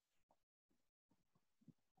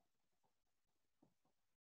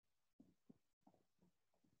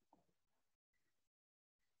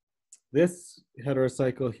 This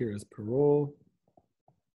heterocycle here is pyrrole.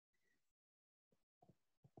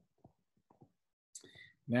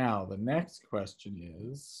 Now the next question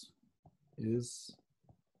is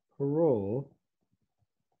pyrrole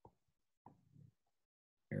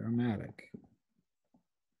aromatic?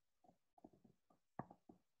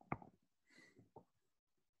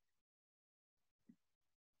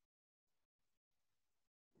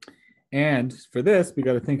 And for this, we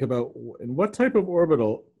got to think about in what type of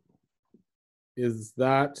orbital is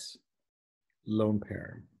that lone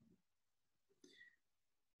pair?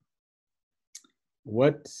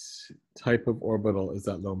 What type of orbital is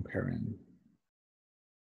that lone pair in?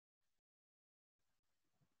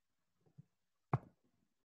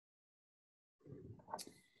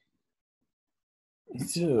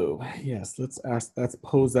 So yes, let's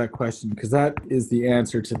pose that question, because that is the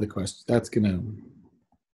answer to the question. That's gonna,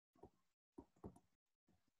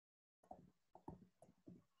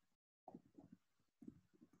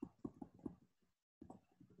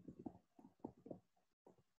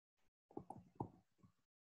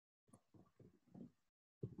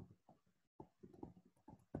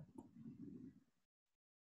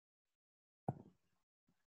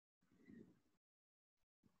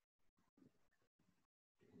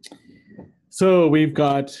 so we've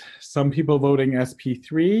got some people voting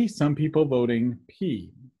sp3, some people voting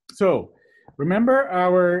p. So remember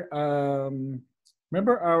when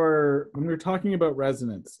we were talking about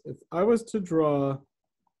resonance, if I was to draw,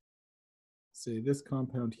 say, this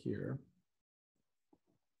compound here,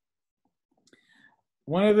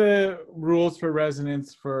 one of the rules for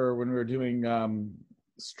resonance for when we're doing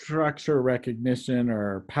structure recognition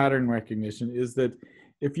or pattern recognition is that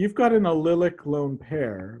if you've got an allylic lone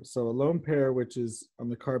pair, so a lone pair which is on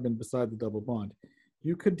the carbon beside the double bond,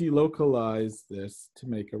 you could delocalize this to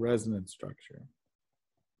make a resonance structure.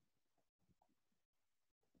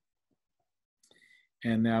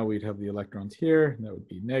 And now we'd have the electrons here, and that would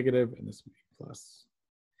be negative, and this would be plus.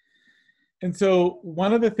 And so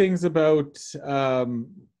one of the things about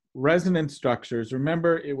resonance structures,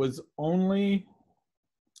 remember, it was only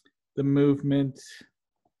the movement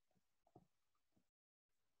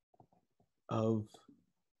of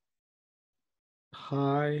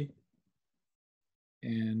pi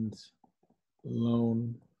and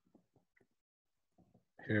lone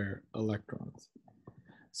pair electrons.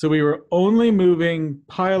 So we were only moving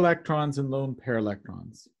pi electrons and lone pair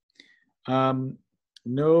electrons.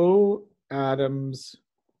 No atoms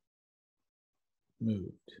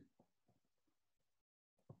moved.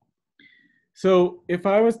 So if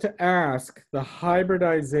I was to ask the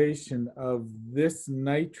hybridization of this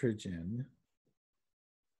nitrogen,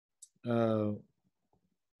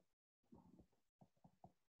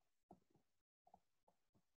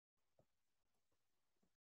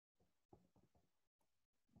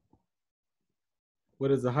 what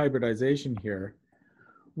is the hybridization here?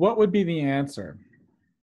 What would be the answer?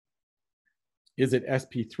 Is it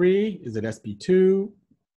sp3? Is it sp2?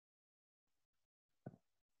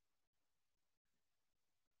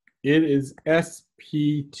 It is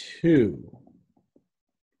sp2.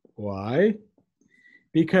 Why?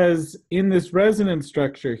 Because in this resonance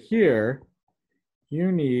structure here,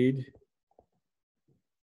 you need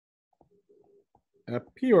a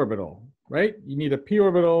p orbital, right? You need a p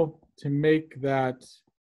orbital to make that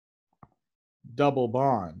double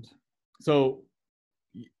bond. So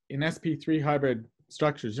in sp3 hybrid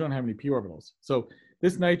structures, you don't have any p orbitals. So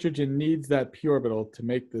this nitrogen needs that p orbital to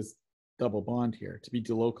make this double bond here, to be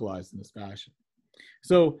delocalized in this fashion.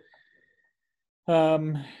 So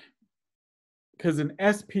because an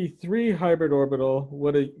sp3 hybrid orbital,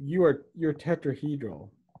 you're tetrahedral.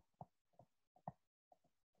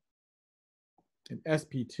 In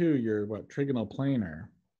sp2, you're what, trigonal planar.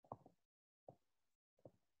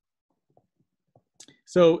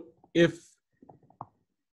 So if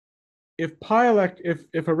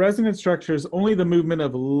a resonance structure is only the movement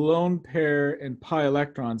of lone pair and pi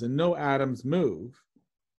electrons and no atoms move,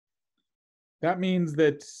 that means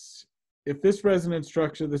that if this resonance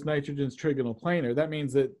structure, this nitrogen's trigonal planar, that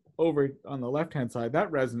means that over on the left-hand side,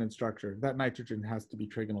 that resonance structure, that nitrogen has to be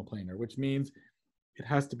trigonal planar, which means it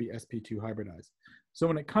has to be sp2 hybridized. So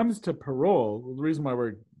when it comes to parole, the reason why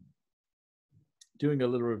we're doing a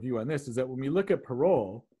little review on this is that when we look at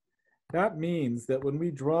parole, that means that when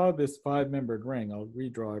we draw this 5-membered ring, I'll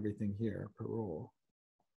redraw everything here, parole.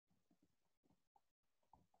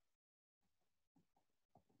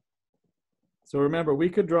 So remember, we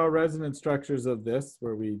could draw resonance structures of this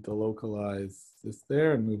where we delocalize this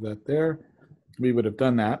there and move that there. We would have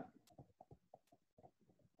done that.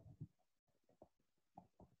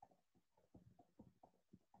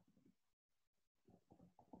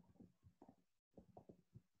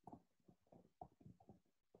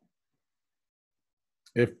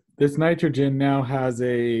 If this nitrogen now has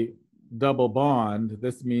a double bond,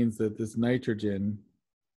 this means that this nitrogen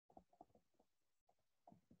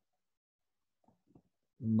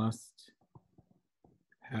must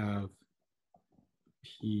have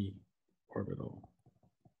p orbital.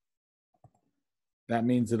 That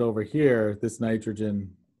means that over here, this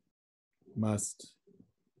nitrogen must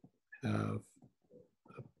have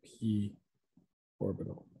a p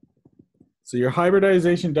orbital. So your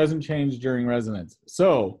hybridization doesn't change during resonance.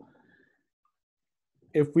 So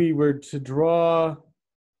if we were to draw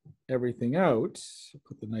everything out,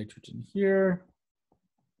 put the nitrogen here,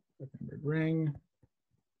 ring.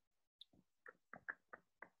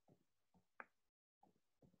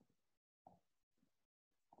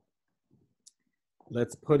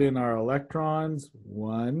 Let's put in our electrons,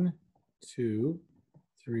 1, 2,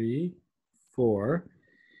 3, 4.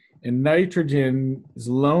 And nitrogen's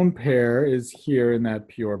lone pair is here in that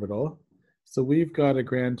p orbital. So we've got a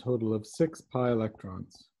grand total of 6 pi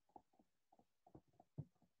electrons.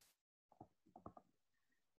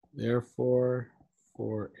 Therefore,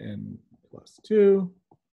 for n plus 2,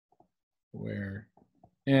 where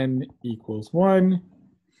n equals 1,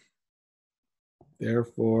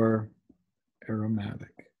 therefore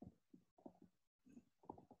aromatic.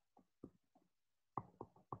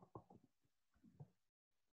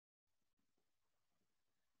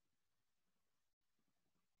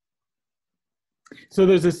 So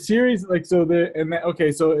there's a series like so the and then,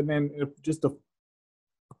 okay, so and then just to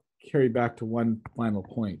carry back to one final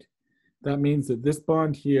point, that means that this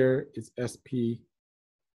bond here is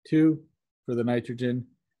sp2, for the nitrogen.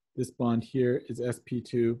 This bond here is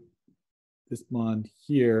sp2. This bond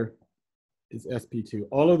here is sp2.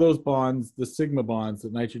 All of those bonds, the sigma bonds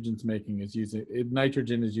that nitrogen's making is using,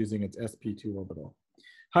 nitrogen is using its sp2 orbital.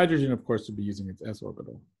 Hydrogen, of course, would be using its s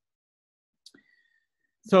orbital.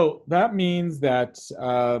 So that means that,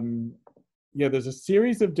 yeah, there's a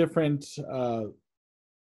series of different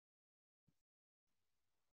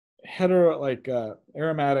aromatic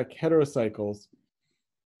heterocycles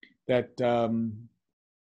that, so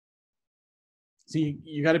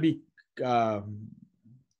you got to be,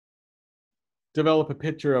 develop a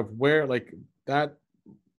picture of where, like that,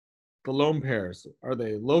 the lone pairs, are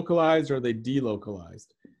they localized or are they delocalized?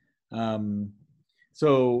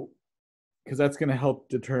 So, because that's going to help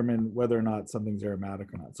determine whether or not something's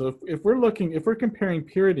aromatic or not. So if we're comparing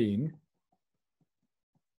pyridine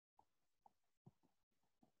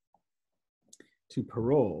to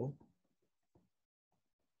pyrrole,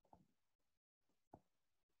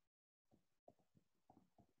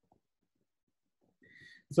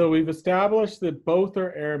 so we've established that both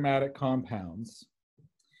are aromatic compounds.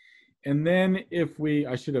 And then if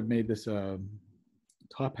I should have made this a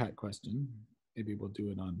top hat question. Maybe we'll do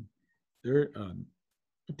it on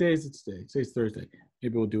what day is it today? Today's Thursday.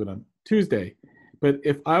 Maybe we'll do it on Tuesday. But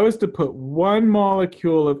if I was to put one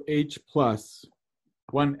molecule of H plus,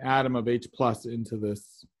 one atom of H plus into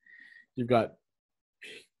this, you've got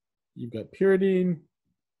pyridine,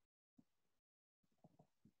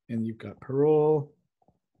 and you've got pyrrole.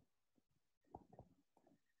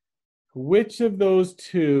 Which of those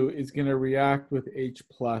two is going to react with H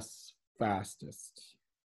plus fastest?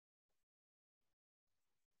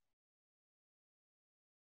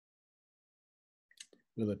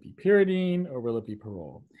 Will it be pyridine or will it be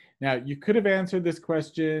pyrrole? Now, you could have answered this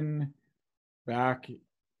question back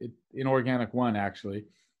in Organic 1, actually,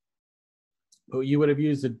 but you would have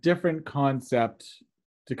used a different concept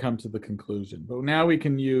to come to the conclusion. But now we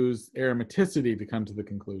can use aromaticity to come to the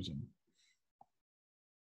conclusion.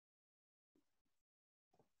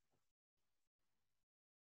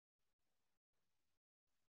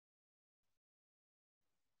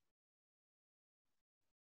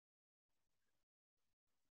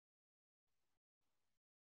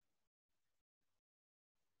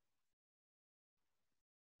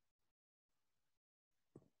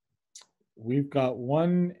 We've got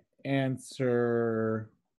one answer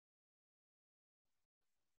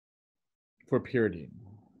for pyridine.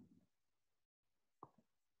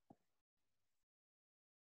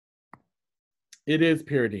 It is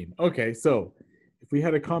pyridine. Okay, so if we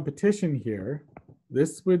had a competition here,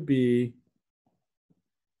 this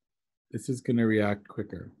is going to react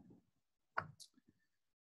quicker.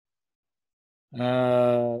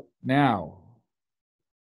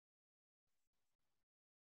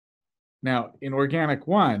 Now, in Organic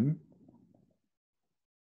 1,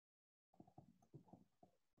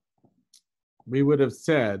 we would have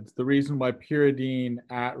said the reason why pyridine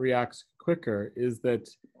reacts quicker is that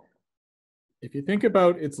if you think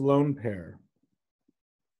about its lone pair,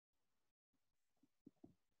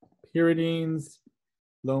 pyridine's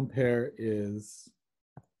lone pair is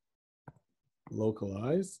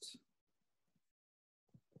localized.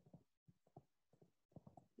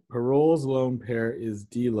 Pyrrole's lone pair is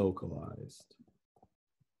delocalized.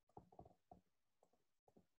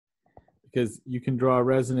 Because you can draw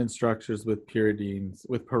resonance structures with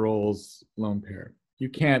pyrrole's lone pair. You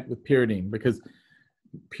can't with pyridine because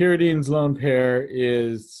pyridine's lone pair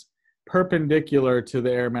is perpendicular to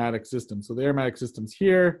the aromatic system. So the aromatic system's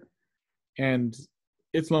here and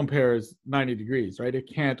its lone pair is 90 degrees, right?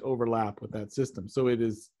 It can't overlap with that system. So it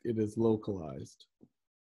is localized.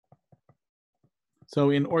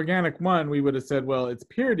 So in Organic 1, we would have said, well, it's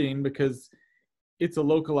pyridine because it's a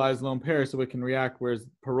localized lone pair, so it can react, whereas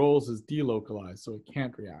pyrrole's is delocalized, so it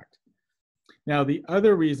can't react. Now, the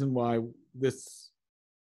other reason why this,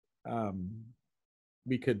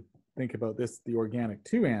 we could think about this, the Organic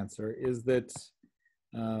 2 answer, is that,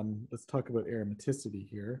 let's talk about aromaticity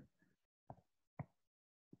here.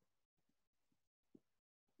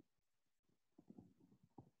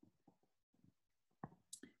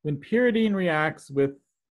 When pyridine reacts with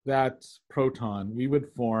that proton, we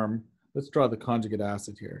would form, let's draw the conjugate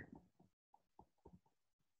acid here.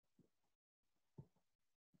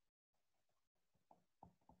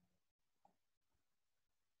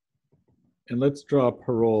 And let's draw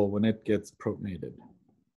pyrrole when it gets protonated.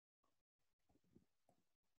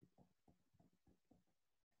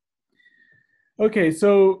 Okay,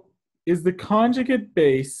 so is the conjugate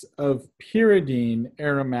base of pyridine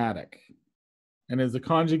aromatic? And is the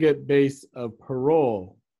conjugate base of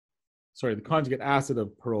pyrrole, sorry, the conjugate acid of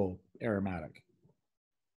pyrrole aromatic?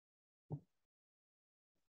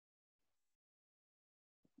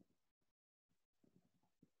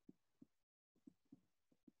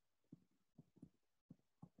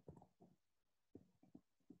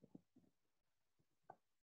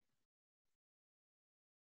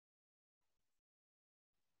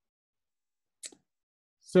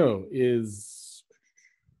 So is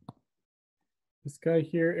this guy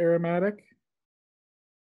here aromatic?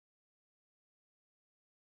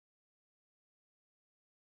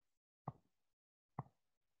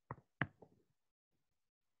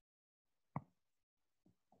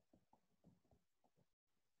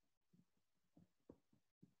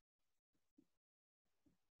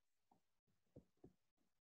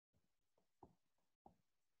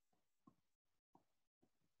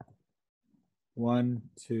 One,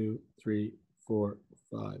 two, three, four,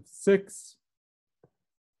 five, six.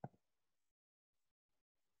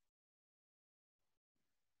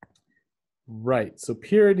 Right, so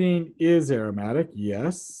pyridine is aromatic,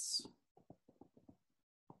 yes.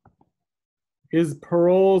 Is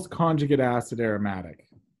Perol's conjugate acid aromatic?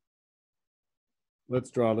 Let's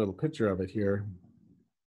draw a little picture of it here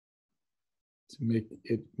to make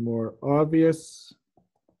it more obvious.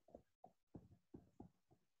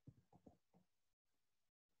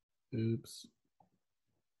 Oops.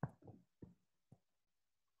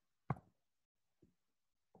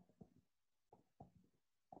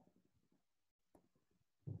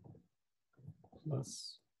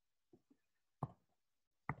 Plus.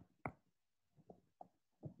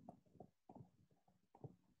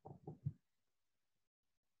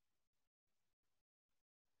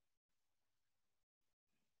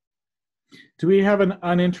 Do we have an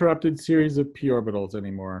uninterrupted series of p orbitals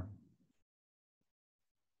anymore?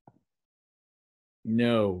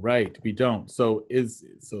 No, right, we don't. So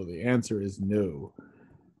the answer is no.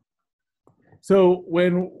 So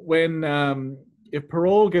when if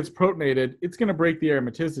Perol gets protonated, it's going to break the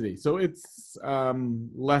aromaticity. So it's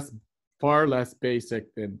far less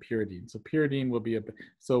basic than pyridine. So pyridine will be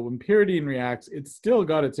so when pyridine reacts, it's still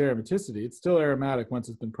got its aromaticity. It's still aromatic once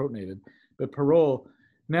it's been protonated. But Perol,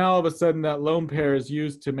 now all of a sudden that lone pair is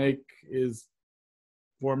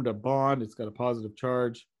formed a bond. It's got a positive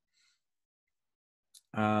charge.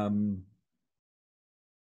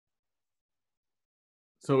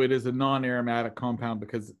 So it is a non-aromatic compound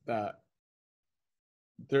because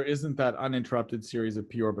there isn't that uninterrupted series of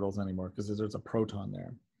p orbitals anymore because there's a proton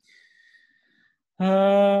there.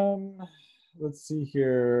 Let's see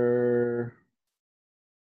here.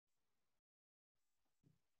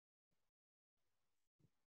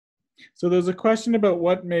 So there's a question about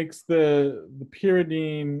what makes the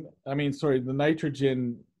pyridine, the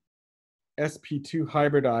nitrogen sp2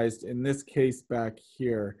 hybridized in this case back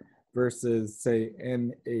here versus say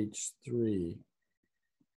NH3.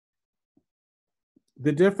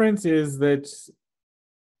 The difference is that,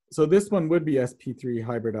 so this one would be sp3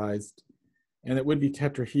 hybridized and it would be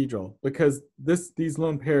tetrahedral because these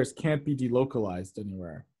lone pairs can't be delocalized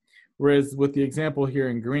anywhere. Whereas with the example here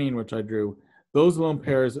in green, which I drew, those lone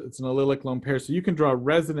pairs, it's an allylic lone pair, so you can draw a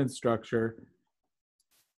resonance structure,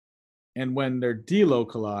 and when they're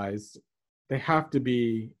delocalized, they have to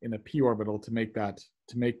be in a p orbital to make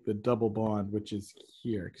the double bond, which is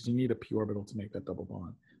here, because you need a p orbital to make that double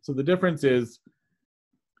bond. So the difference is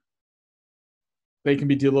they can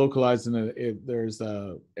be delocalized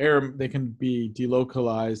they can be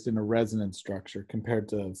delocalized in a resonance structure compared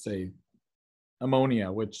to say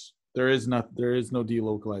ammonia, which there is no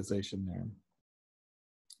delocalization there.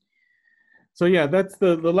 So yeah, that's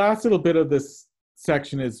the last little bit of this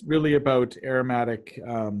section is really about aromatic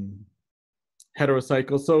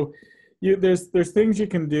heterocycles. So there's things you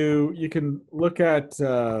can do. You can look at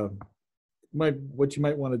what you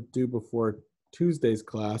might want to do before Tuesday's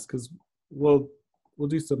class, because we'll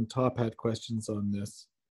do some top hat questions on this,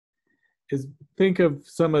 is think of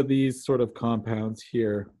some of these sort of compounds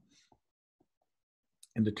here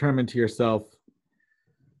and determine to yourself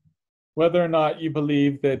whether or not you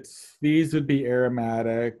believe that these would be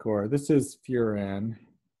aromatic, or this is furan.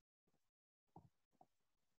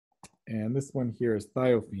 And this one here is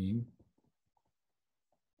thiophene.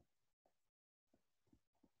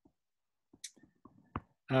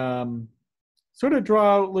 Sort of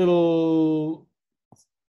draw out little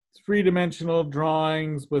three-dimensional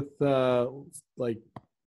drawings with like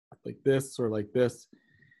this or like this,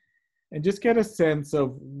 and just get a sense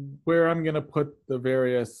of where I'm going to put the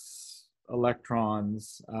various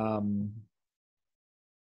electrons.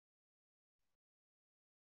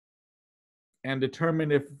 And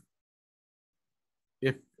determine if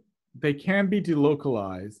they can be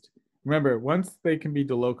delocalized. Remember, once they can be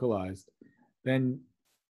delocalized, then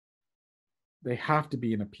they have to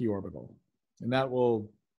be in a p orbital, and that will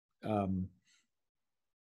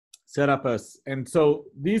set up us. And so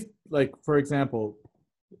these, like for example,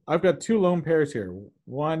 I've got two lone pairs here.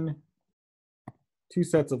 Two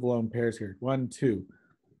sets of lone pairs here. 1, 2.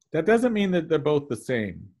 That doesn't mean that they're both the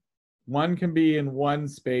same. one can be in one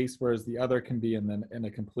space, whereas the other can be in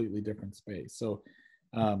a completely different space. So,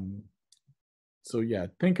 um, yeah,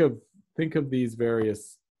 think of these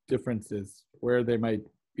various differences where they might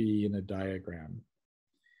be in a diagram.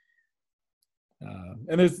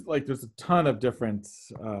 And there's a ton of different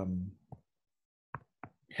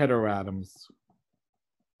heteroatoms.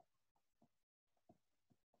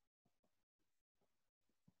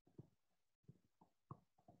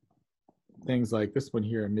 Things like this one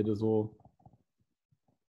here, imidazole.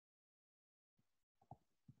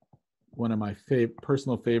 One of my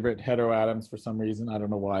personal favorite heteroatoms for some reason. I don't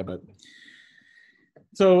know why, but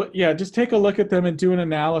so yeah, just take a look at them and do an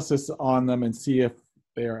analysis on them and see if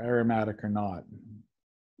they are aromatic or not.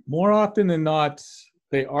 More often than not,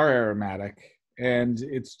 they are aromatic, and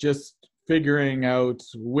it's just figuring out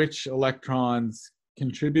which electrons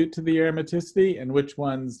contribute to the aromaticity and which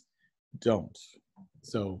ones don't.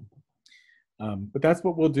 So, but that's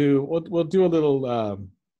what we'll do. We'll do a little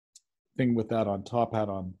thing with that on Top Hat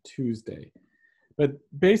on Tuesday. But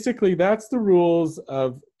basically, that's the rules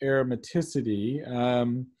of aromaticity.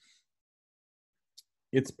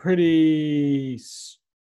 It's pretty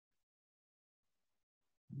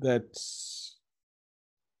that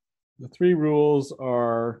the three rules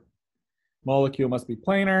are: molecule must be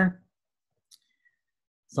planar.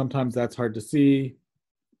 Sometimes that's hard to see,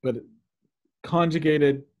 but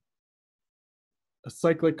conjugated, a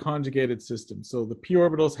cyclic conjugated system. So the p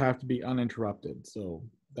orbitals have to be uninterrupted. So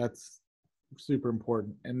that's super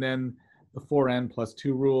important. And then the 4n plus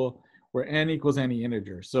 2 rule, where n equals any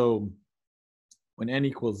integer. So when n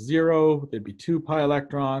equals 0, there'd be 2 pi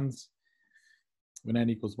electrons. When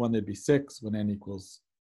n equals 1, there'd be 6. When n equals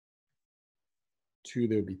 2,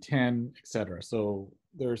 there'd be 10, etc. So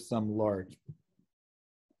there are some large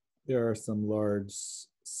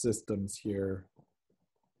systems here.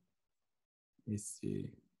 Let me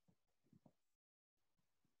see.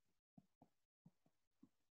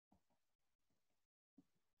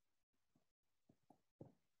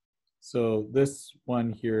 So this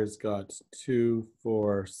one here has got 2,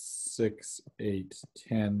 4, 6, 8,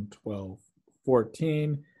 10, 12,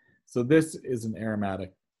 14. So this is an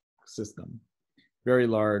aromatic system, very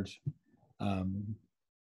large.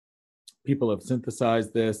 People have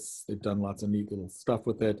synthesized this. They've done lots of neat little stuff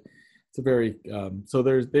with it. It's a very, so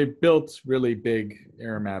they've built really big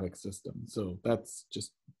aromatic systems. So that's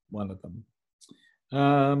just one of them.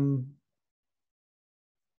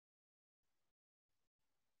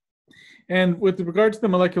 And with regard to the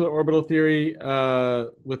molecular orbital theory,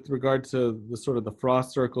 with regard to the sort of the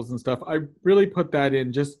frost circles and stuff, I really put that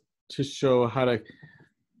in just to show how to,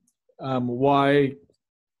 why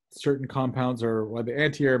certain compounds are, why the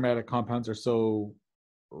anti-aromatic compounds are so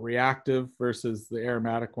reactive versus the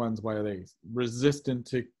aromatic ones, why are they resistant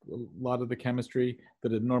to a lot of the chemistry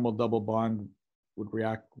that a normal double bond would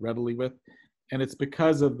react readily with. And it's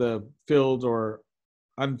because of the filled or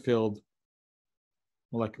unfilled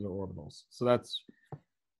molecular orbitals. So that's,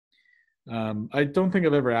 I don't think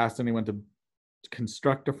I've ever asked anyone to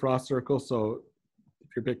construct a frost circle. So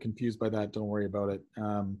if you're a bit confused by that, don't worry about it.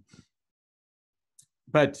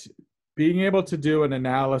 But being able to do an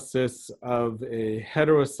analysis of a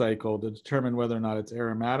heterocycle to determine whether or not it's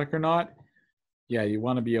aromatic or not, yeah, you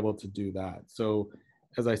want to be able to do that. So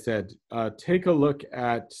as I said, take a look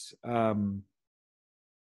at,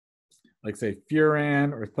 like say,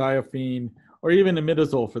 furan or thiophene, or even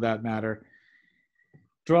imidazole for that matter.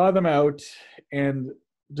 Draw them out and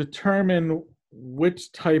determine what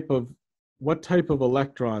type of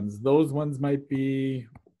electrons those ones might be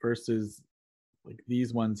versus like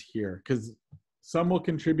these ones here, because some will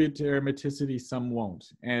contribute to aromaticity, some won't.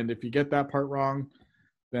 And if you get that part wrong,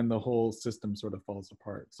 then the whole system sort of falls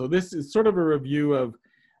apart. So this is sort of a review of,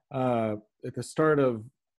 at the start of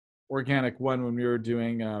Organic 1, when we were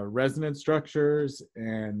doing resonance structures.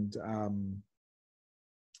 And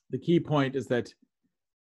the key point is that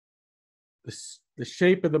the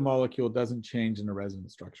shape of the molecule doesn't change in a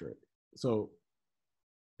resonance structure. So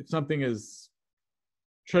if something is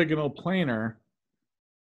trigonal planar,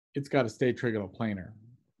 it's got to stay trigonal planar.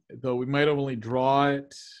 Though we might only draw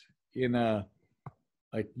it in a,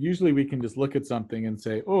 like usually we can just look at something and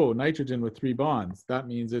say, oh, nitrogen with 3 bonds, that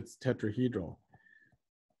means it's tetrahedral,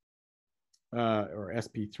 or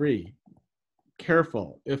sp3.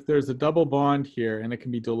 Careful, if there's a double bond here and it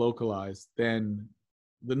can be delocalized, then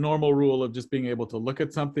the normal rule of just being able to look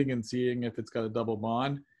at something and seeing if it's got a double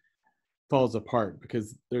bond falls apart,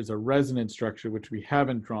 because there's a resonance structure which we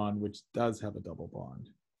haven't drawn which does have a double bond.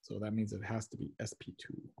 So that means it has to be sp2.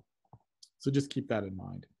 So just keep that in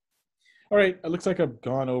mind. All right, it looks like I've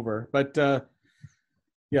gone over, but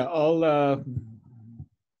yeah,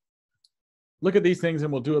 look at these things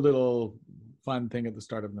and we'll do a little fun thing at the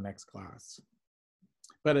start of the next class.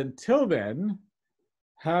 But until then,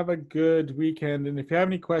 have a good weekend. And if you have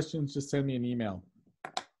any questions, just send me an email.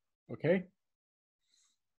 Okay?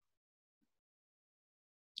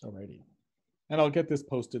 Alrighty. And I'll get this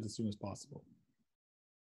posted as soon as possible.